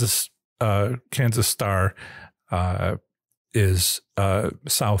 Kansas Star is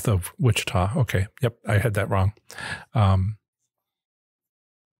south of Wichita. Okay. Yep. I had that wrong.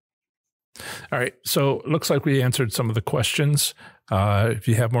 All right. So it looks like we answered some of the questions. If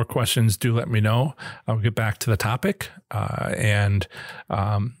you have more questions, do let me know. I'll get back to the topic.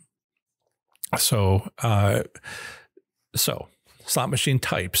 So slot machine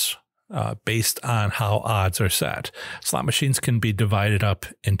types based on how odds are set. Slot machines can be divided up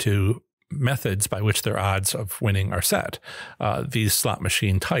into methods by which their odds of winning are set. These slot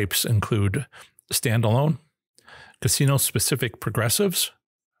machine types include standalone, casino-specific progressives.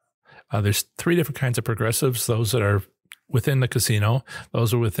 There's 3 different kinds of progressives: those that are within the casino,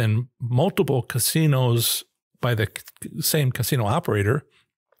 those are within multiple casinos by the same casino operator,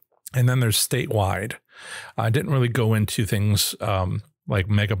 and then there's statewide. I didn't really go into things like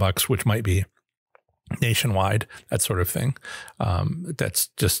Megabucks, which might be nationwide, that sort of thing. That's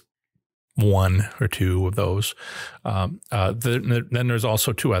just 1 or 2 of those. Then there's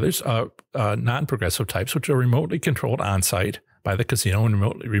also 2 others, non-progressive types, which are remotely controlled on-site by the casino and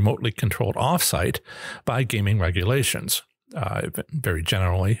remotely controlled off-site by gaming regulations, very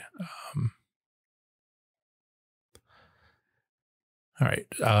generally. All right.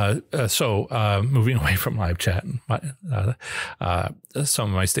 So moving away from live chat, some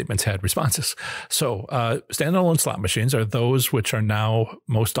of my statements had responses. So standalone slot machines are those which are now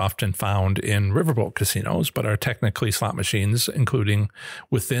most often found in riverboat casinos, but are technically slot machines, including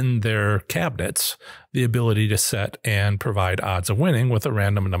within their cabinets the ability to set and provide odds of winning with a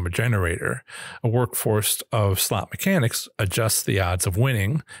random number generator. A workforce of slot mechanics adjusts the odds of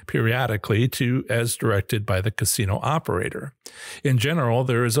winning periodically to as directed by the casino operator. In general,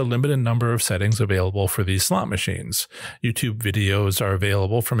 there is a limited number of settings available for these slot machines. YouTube videos are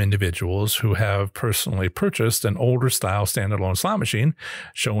available from individuals who have personally purchased an older style standalone slot machine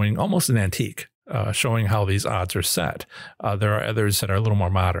showing almost an antique, showing how these odds are set. There are others that are a little more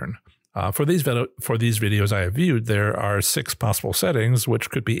modern. For these videos I have viewed, there are 6 possible settings which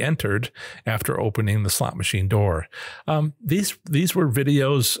could be entered after opening the slot machine door. These were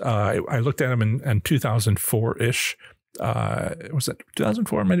videos, I looked at them in 2004-ish. Was it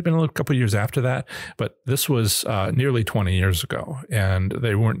 2004? It might have been a couple of years after that, but this was nearly 20 years ago, and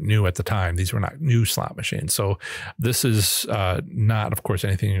they weren't new at the time. These were not new slot machines. So this is not, of course,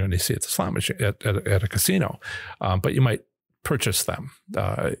 anything you're going to see at the slot machine at a casino, but you might purchase them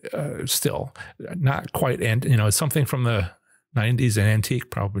still. Not quite, and it's something from the 90s and antique,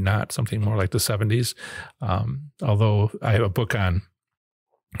 probably not, something more like the 70s. Although I have a book on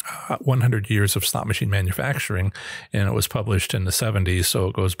 100 years of slot machine manufacturing, and it was published in the 70s, so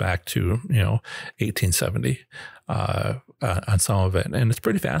it goes back to 1870 on some of it, and it's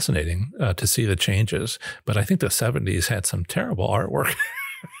pretty fascinating to see the changes. But I think the 70s had some terrible artwork.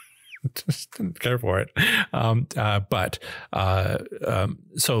 Just didn't care for it. But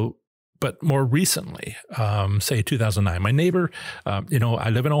more recently, say 2009, my neighbor, I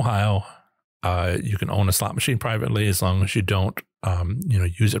live in Ohio. You can own a slot machine privately as long as you don't,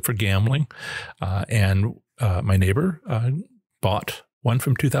 use it for gambling. And my neighbor bought one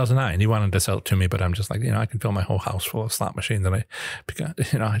from 2009. He wanted to sell it to me, but I'm just like, I can fill my whole house full of slot machines, and I'm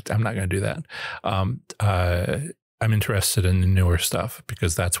not going to do that. I'm interested in the newer stuff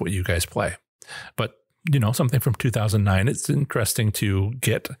because that's what you guys play. But, something from 2009, it's interesting to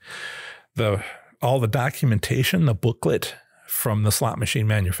get all the documentation, the booklet from the slot machine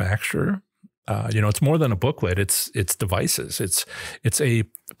manufacturer. It's more than a booklet. It's devices. It's a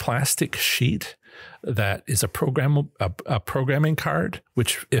plastic sheet that is a programming card,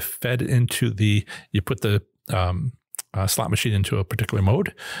 which if fed into you put the slot machine into a particular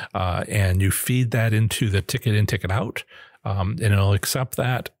mode, and you feed that into the ticket in, ticket out, and it'll accept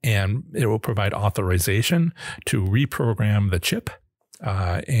that, and it will provide authorization to reprogram the chip.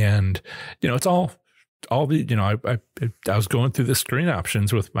 And it's all the, I was going through the screen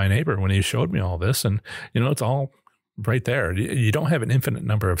options with my neighbor when he showed me all this, and it's all right there. You don't have an infinite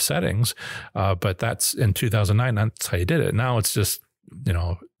number of settings, but that's in 2009. That's how you did it. Now it's just,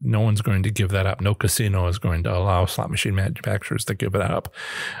 no one's going to give that up. No casino is going to allow slot machine manufacturers to give that up.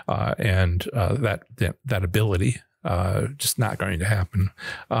 And that ability, just not going to happen.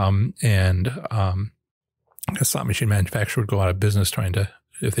 A slot machine manufacturer would go out of business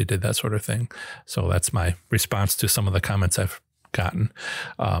if they did that sort of thing. So that's my response to some of the comments I've gotten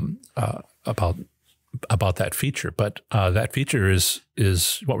about that feature. But that feature is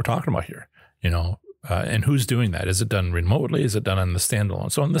what we're talking about here, and who's doing that? Is it done remotely? Is it done on the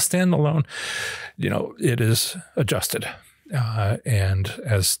standalone? So on the standalone, it is adjusted. And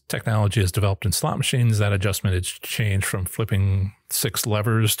as technology has developed in slot machines, that adjustment has changed from flipping 6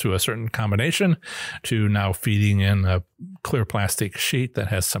 levers to a certain combination to now feeding in a clear plastic sheet that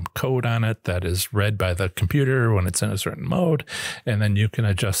has some code on it that is read by the computer when it's in a certain mode. And then you can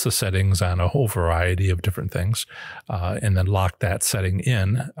adjust the settings on a whole variety of different things, and then lock that setting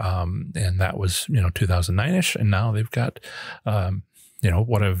in. And that was, 2009-ish. And now they've got,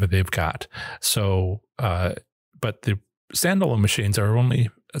 whatever they've got. So, but the standalone machines are only,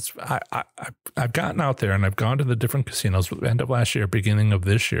 I've gotten out there and I've gone to the different casinos at the end of last year, beginning of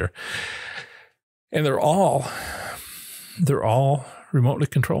this year, and they're all remotely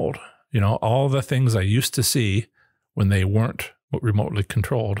controlled. All the things I used to see when they weren't remotely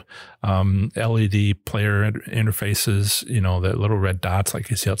controlled, LED player interfaces, the little red dots like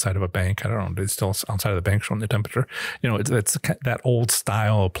you see outside of a bank. I don't know, they're still outside of the bank showing the temperature. It's that old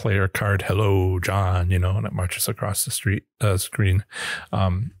style player card, hello, John, and it marches across the screen. That's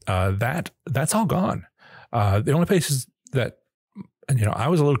all gone. The only places that, I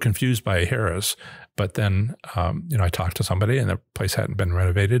was a little confused by Harrah's, but then, I talked to somebody and the place hadn't been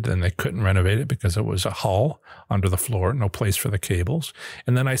renovated and they couldn't renovate it because it was a hull under the floor, no place for the cables.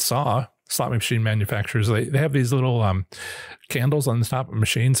 And then I saw slot machine manufacturers, they have these little candles on the top of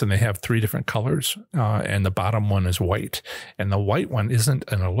machines, and they have 3 different colors, and the bottom one is white. And the white one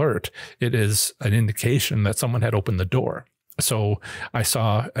isn't an alert. It is an indication that someone had opened the door. So I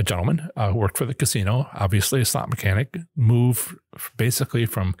saw a gentleman who worked for the casino, obviously a slot mechanic, move basically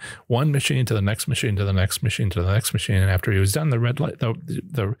from one machine to the next machine to the next machine to the next machine. And after he was done, the red light,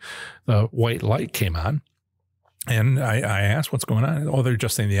 the white light came on. And I asked, what's going on? Oh, they're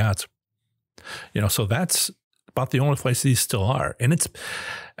adjusting the odds. You know, so that's about the only place these still are. And it's,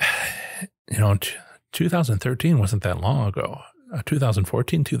 you know, 2013 wasn't that long ago.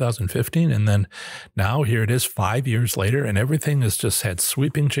 2014, 2015, and then now here it is 5 years later, and everything has just had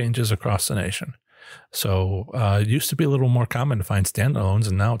sweeping changes across the nation. So it used to be a little more common to find standalones,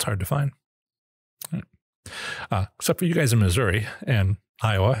 and now it's hard to find. Except for you guys in Missouri and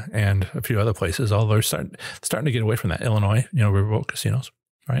Iowa and a few other places, although they're starting to get away from that. Illinois, you know, riverboat casinos,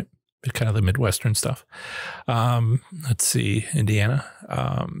 right? Kind of the Midwestern stuff. Let's see, Indiana.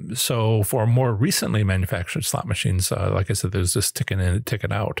 So for more recently manufactured slot machines, like I said, there's this ticket in,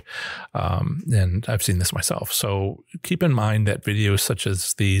 ticket out. And I've seen this myself. So keep in mind that videos such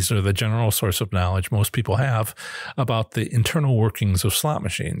as these are the general source of knowledge most people have about the internal workings of slot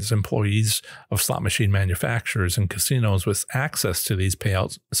machines. Employees of slot machine manufacturers and casinos with access to these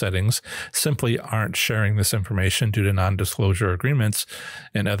payout settings simply aren't sharing this information due to non-disclosure agreements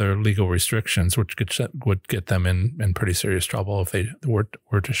and other legal restrictions, which would get them in pretty serious trouble if they were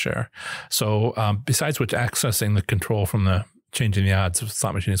to share. So besides which, accessing the control from the changing the odds of the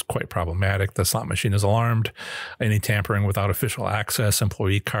slot machine is quite problematic. The slot machine is alarmed. Any tampering without official access,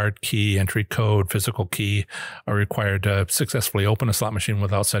 employee card, key, entry code, physical key are required to successfully open a slot machine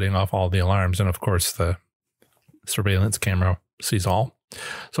without setting off all the alarms. And of course, the surveillance camera sees all.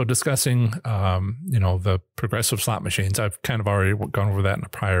 So discussing, you know, the progressive slot machines, I've kind of already gone over that in a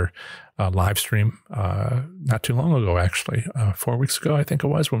prior live stream not too long ago, actually, 4 weeks ago, I think it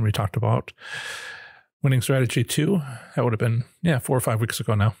was, when we talked about Winning Strategy 2. That would have been, 4 or 5 weeks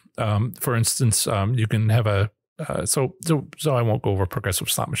ago now. For instance, you can have a, so I won't go over progressive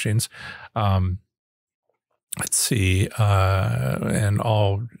slot machines. Let's see, and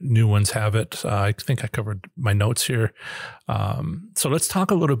all new ones have it. I think I covered my notes here. So let's talk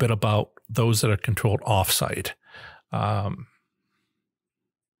a little bit about those that are controlled offsite.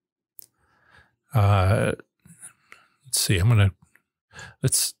 Let's see,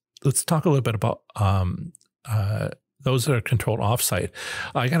 let's talk a little bit about those that are controlled offsite.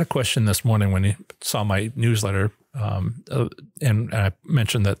 I got a question this morning when you saw my newsletter, and I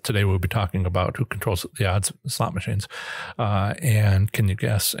mentioned that today we'll be talking about who controls the odds slot machines. And can you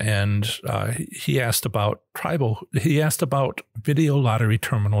guess? And he asked about video lottery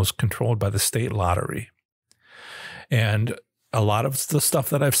terminals controlled by the state lottery. And a lot of the stuff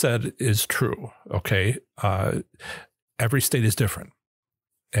that I've said is true. Okay. Every state is different.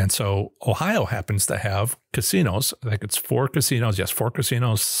 And so Ohio happens to have casinos. I think it's 4 casinos. Yes, 4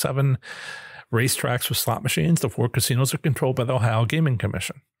 casinos, 7 racetracks with slot machines. The 4 casinos are controlled by the Ohio Gaming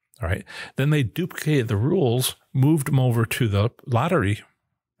Commission. All right. Then they duplicated the rules, moved them over to the lottery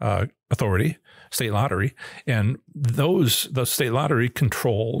authority, state lottery, and the state lottery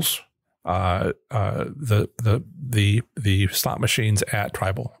controls the slot machines at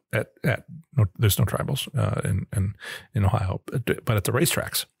tribal no, there's no tribals in Ohio, but at the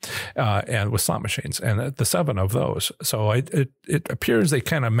racetracks and with slot machines, and the 7 of those. So it appears they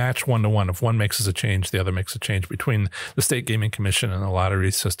kind of match 1-to-1. If one makes a change, the other makes a change between the State Gaming Commission and the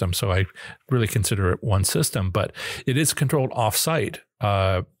lottery system. So I really consider it one system, but it is controlled off-site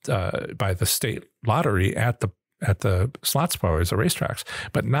by the state lottery at the slot spoilers, the racetracks,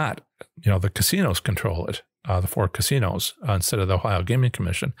 but not, the casinos control it. The 4 casinos instead of the Ohio Gaming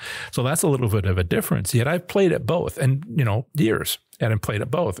Commission. So that's a little bit of a difference. Yet I've played at both, and years, and I've played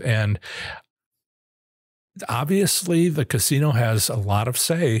at both. And obviously the casino has a lot of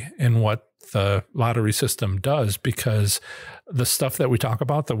say in what the lottery system does, because the stuff that we talk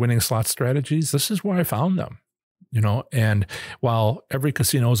about, the winning slot strategies, this is where I found them. And while every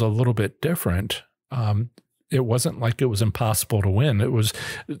casino is a little bit different, it wasn't like it was impossible to win. It was,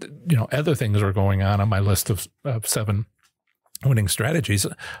 other things are going on my list of 7 winning strategies.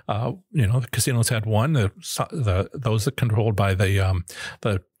 The casinos had one. Those that controlled by the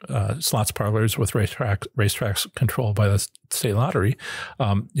slots parlors with racetracks controlled by the state lottery,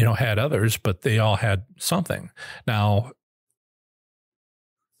 had others, but they all had something. Now,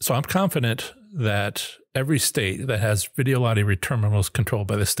 so I'm confident that every state that has video lottery terminals controlled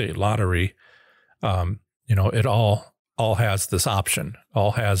by the state lottery, it all has this option,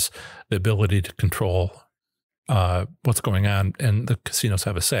 all has the ability to control what's going on, and the casinos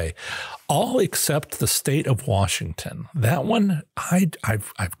have a say. All except the state of Washington. That one,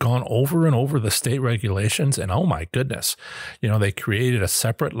 I've gone over and over the state regulations, and oh my goodness, they created a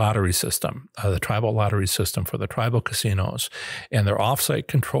separate lottery system, the tribal lottery system for the tribal casinos, and their offsite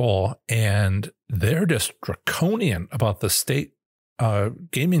control, and they're just draconian about the state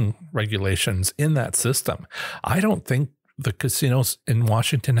gaming regulations in that system. I don't think the casinos in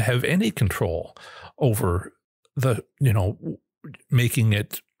Washington have any control over the, making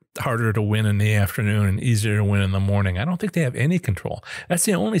it harder to win in the afternoon and easier to win in the morning. I don't think they have any control. That's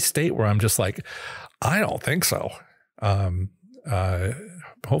the only state where I'm just like, I don't think so.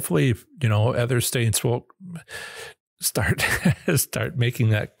 Hopefully, other states will start making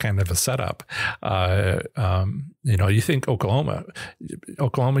that kind of a setup. You think Oklahoma,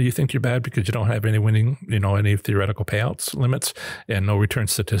 you think you're bad because you don't have any winning, any theoretical payouts limits and no return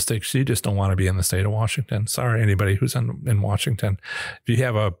statistics. You just don't want to be in the state of Washington. Sorry, anybody who's in Washington. If you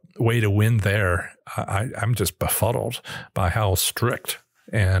have a way to win there, I'm just befuddled by how strict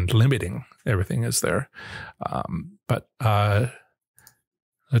and limiting everything is there. But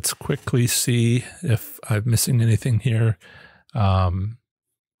let's quickly see if I'm missing anything here.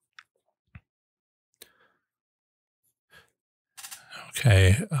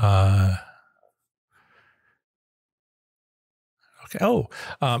 Okay. Okay. Oh,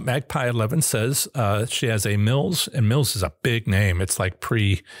 Magpie 11 says she has a Mills, and Mills is a big name. It's like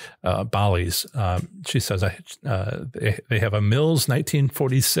Bally's. She says they have a Mills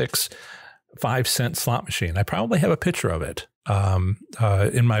 1946 5-cent slot machine. I probably have a picture of it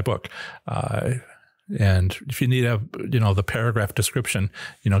in my book. And if you need the paragraph description,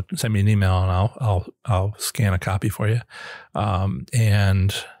 send me an email and I'll scan a copy for you.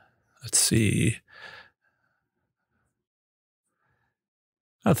 And let's see.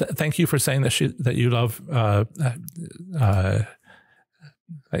 Thank you for saying that you love.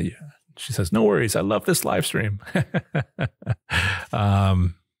 She says, "No worries. I love this live stream."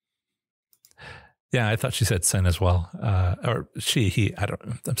 Yeah, I thought she said "sen" as well, or she, he. I don't.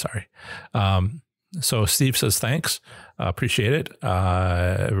 I'm sorry. So Steve says, "Thanks, appreciate it.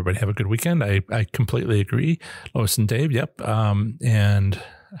 Everybody have a good weekend." I completely agree. Lois and Dave, yep. And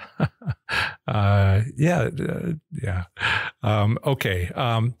yeah. Okay.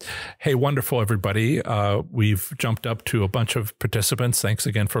 Hey, wonderful, everybody. We've jumped up to a bunch of participants. Thanks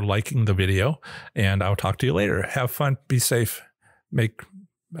again for liking the video, and I'll talk to you later. Have fun. Be safe. Make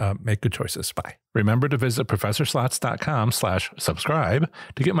good choices. Bye. Remember to visit ProfessorSlots.com/subscribe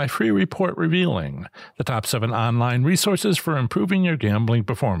to get my free report revealing the top 7 online resources for improving your gambling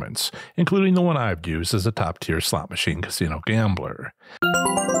performance, including the one I've used as a top-tier slot machine casino gambler.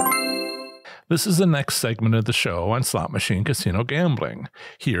 This is the next segment of the show on slot machine casino gambling.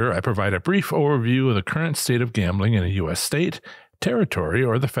 Here, I provide a brief overview of the current state of gambling in a U.S. state, territory,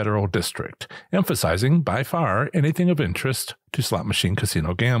 or the federal district, emphasizing by far anything of interest to slot machine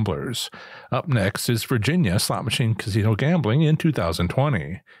casino gamblers. Up next is Virginia slot machine casino gambling in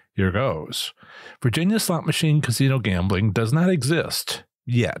 2020. Here goes. Virginia slot machine casino gambling does not exist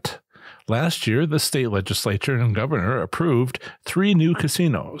yet. Last year, the state legislature and governor approved 3 new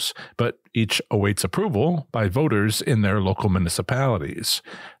casinos, but each awaits approval by voters in their local municipalities.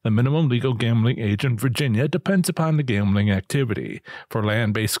 The minimum legal gambling age in Virginia depends upon the gambling activity. For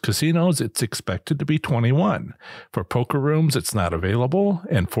land-based casinos, it's expected to be 21. For poker rooms, it's not available,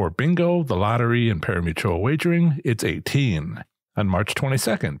 and for bingo, the lottery, and pari-mutuel wagering, it's 18. On March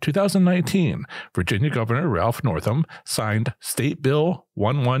 22, 2019, Virginia Governor Ralph Northam signed State Bill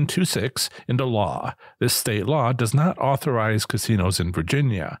 1126 into law. This state law does not authorize casinos in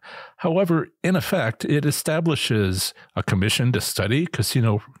Virginia. However, in effect, it establishes a commission to study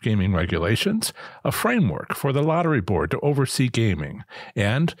casino gaming regulations, a framework for the lottery board to oversee gaming,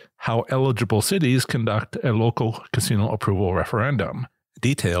 and how eligible cities conduct a local casino approval referendum.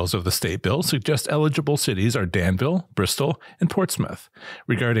 Details of the state bill suggest eligible cities are Danville, Bristol, and Portsmouth.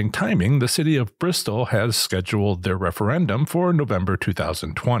 Regarding timing, the city of Bristol has scheduled their referendum for November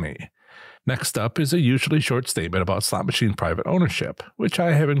 2020. Next up is a usually short statement about slot machine private ownership, which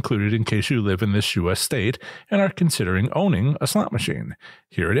I have included in case you live in this U.S. state and are considering owning a slot machine.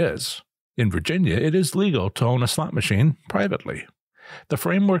 Here it is. In Virginia, it is legal to own a slot machine privately. The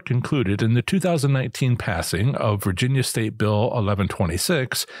framework included in the 2019 passing of Virginia State Bill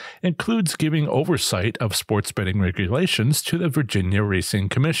 1126 includes giving oversight of sports betting regulations to the Virginia Racing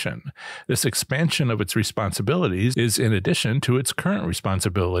Commission. This expansion of its responsibilities is in addition to its current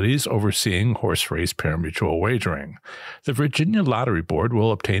responsibilities overseeing horse race pari-mutuel wagering. The Virginia Lottery Board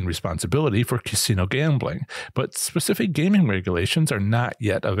will obtain responsibility for casino gambling, but specific gaming regulations are not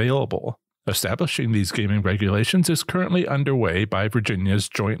yet available. Establishing these gaming regulations is currently underway by Virginia's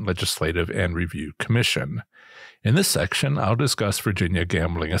Joint Legislative and Review Commission. In this section, I'll discuss Virginia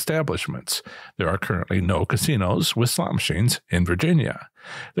gambling establishments. There are currently no casinos with slot machines in Virginia.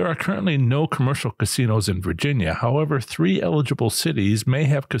 There are currently no commercial casinos in Virginia. However, 3 eligible cities may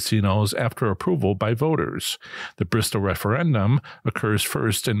have casinos after approval by voters. The Bristol referendum occurs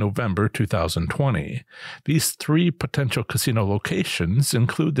first in November 2020. These 3 potential casino locations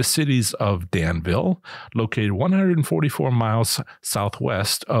include the cities of Danville, located 144 miles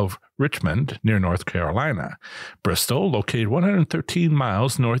southwest of Richmond, near North Carolina; Bristol, located 113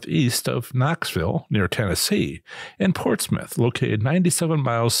 miles northeast of Knoxville, near Tennessee; and Portsmouth, located 97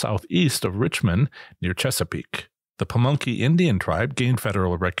 miles southeast of Richmond, near Chesapeake. The Pamunkey Indian tribe gained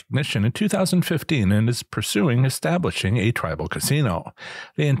federal recognition in 2015 and is pursuing establishing a tribal casino.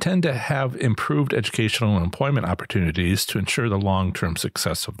 They intend to have improved educational and employment opportunities to ensure the long-term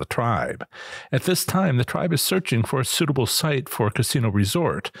success of the tribe. At this time, the tribe is searching for a suitable site for a casino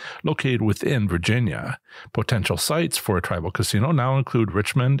resort located within Virginia. Potential sites for a tribal casino now include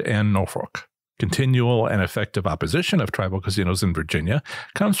Richmond and Norfolk. Continual and effective opposition of tribal casinos in Virginia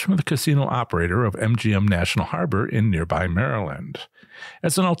comes from the casino operator of MGM National Harbor in nearby Maryland.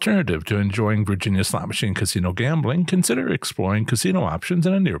 As an alternative to enjoying Virginia slot machine casino gambling, consider exploring casino options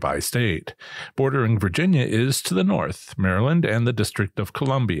in a nearby state. Bordering Virginia is to the north, Maryland and the District of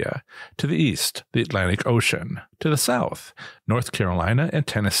Columbia; to the east, the Atlantic Ocean; to the south, North Carolina and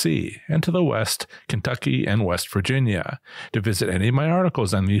Tennessee; and to the west, Kentucky and West Virginia. To visit any of my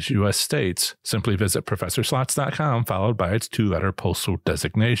articles on these U.S. states, simply visit ProfessorSlots.com followed by its 2-letter postal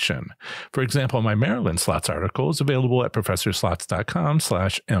designation. For example, my Maryland slots article is available at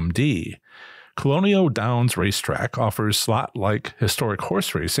ProfessorSlots.com/MD. Colonial Downs Racetrack offers slot-like historic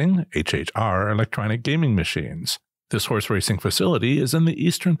horse racing, HHR, electronic gaming machines. This horse racing facility is in the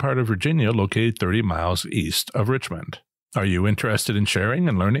eastern part of Virginia, located 30 miles east of Richmond. Are you interested in sharing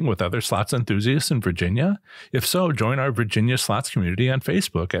and learning with other slots enthusiasts in Virginia? If so, join our Virginia Slots community on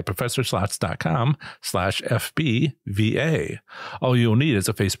Facebook at ProfessorSlots.com/FBVA. All you'll need is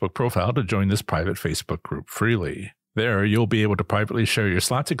a Facebook profile to join this private Facebook group freely. There, you'll be able to privately share your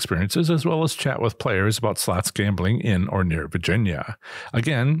slots experiences as well as chat with players about slots gambling in or near Virginia.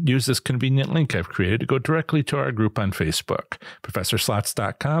 Again, use this convenient link I've created to go directly to our group on Facebook,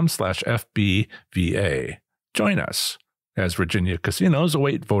 ProfessorSlots.com/FBVA. Join us. As Virginia casinos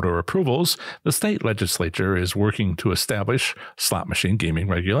await voter approvals, the state legislature is working to establish slot machine gaming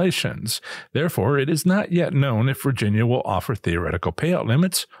regulations. Therefore, it is not yet known if Virginia will offer theoretical payout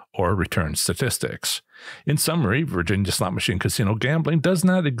limits or return statistics. In summary, Virginia slot machine casino gambling does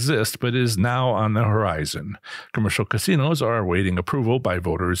not exist but is now on the horizon. Commercial casinos are awaiting approval by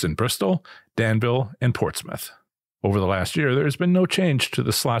voters in Bristol, Danville, and Portsmouth. Over the last year, there has been no change to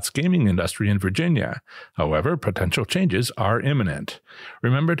the slots gaming industry in Virginia. However, potential changes are imminent.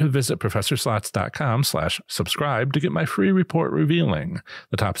 Remember to visit ProfessorSlots.com/subscribe to get my free report revealing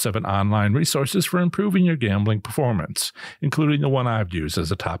the top 7 online resources for improving your gambling performance, including the one I've used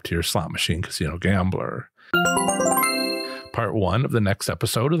as a top-tier slot machine casino gambler. Part 1 of the next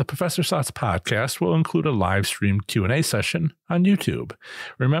episode of the Professor Slots podcast will include a live-streamed Q&A session on YouTube.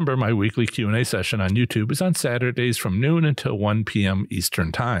 Remember, my weekly Q&A session on YouTube is on Saturdays from noon until 1 p.m.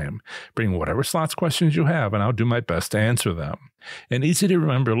 Eastern Time. Bring whatever slots questions you have, and I'll do my best to answer them. An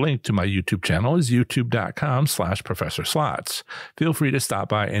easy-to-remember link to my YouTube channel is youtube.com/ProfessorSlots. Feel free to stop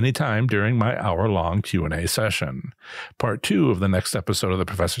by anytime during my hour-long Q&A session. Part 2 of the next episode of the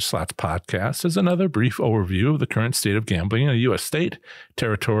Professor Slots podcast is another brief overview of the current state of gambling in a U.S. state,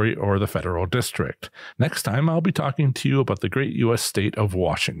 territory, or the federal district. Next time, I'll be talking to you about the great U.S. state of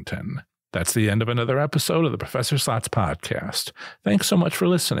Washington. That's the end of another episode of the Professor Slots podcast. Thanks so much for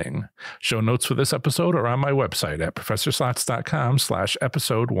listening. Show notes for this episode are on my website at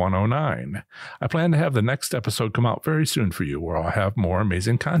ProfessorSlots.com/episode 109. I plan to have the next episode come out very soon for you, where I'll have more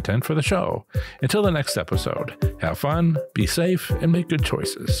amazing content for the show. Until the next episode, have fun, be safe, and make good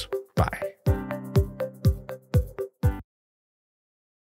choices. Bye.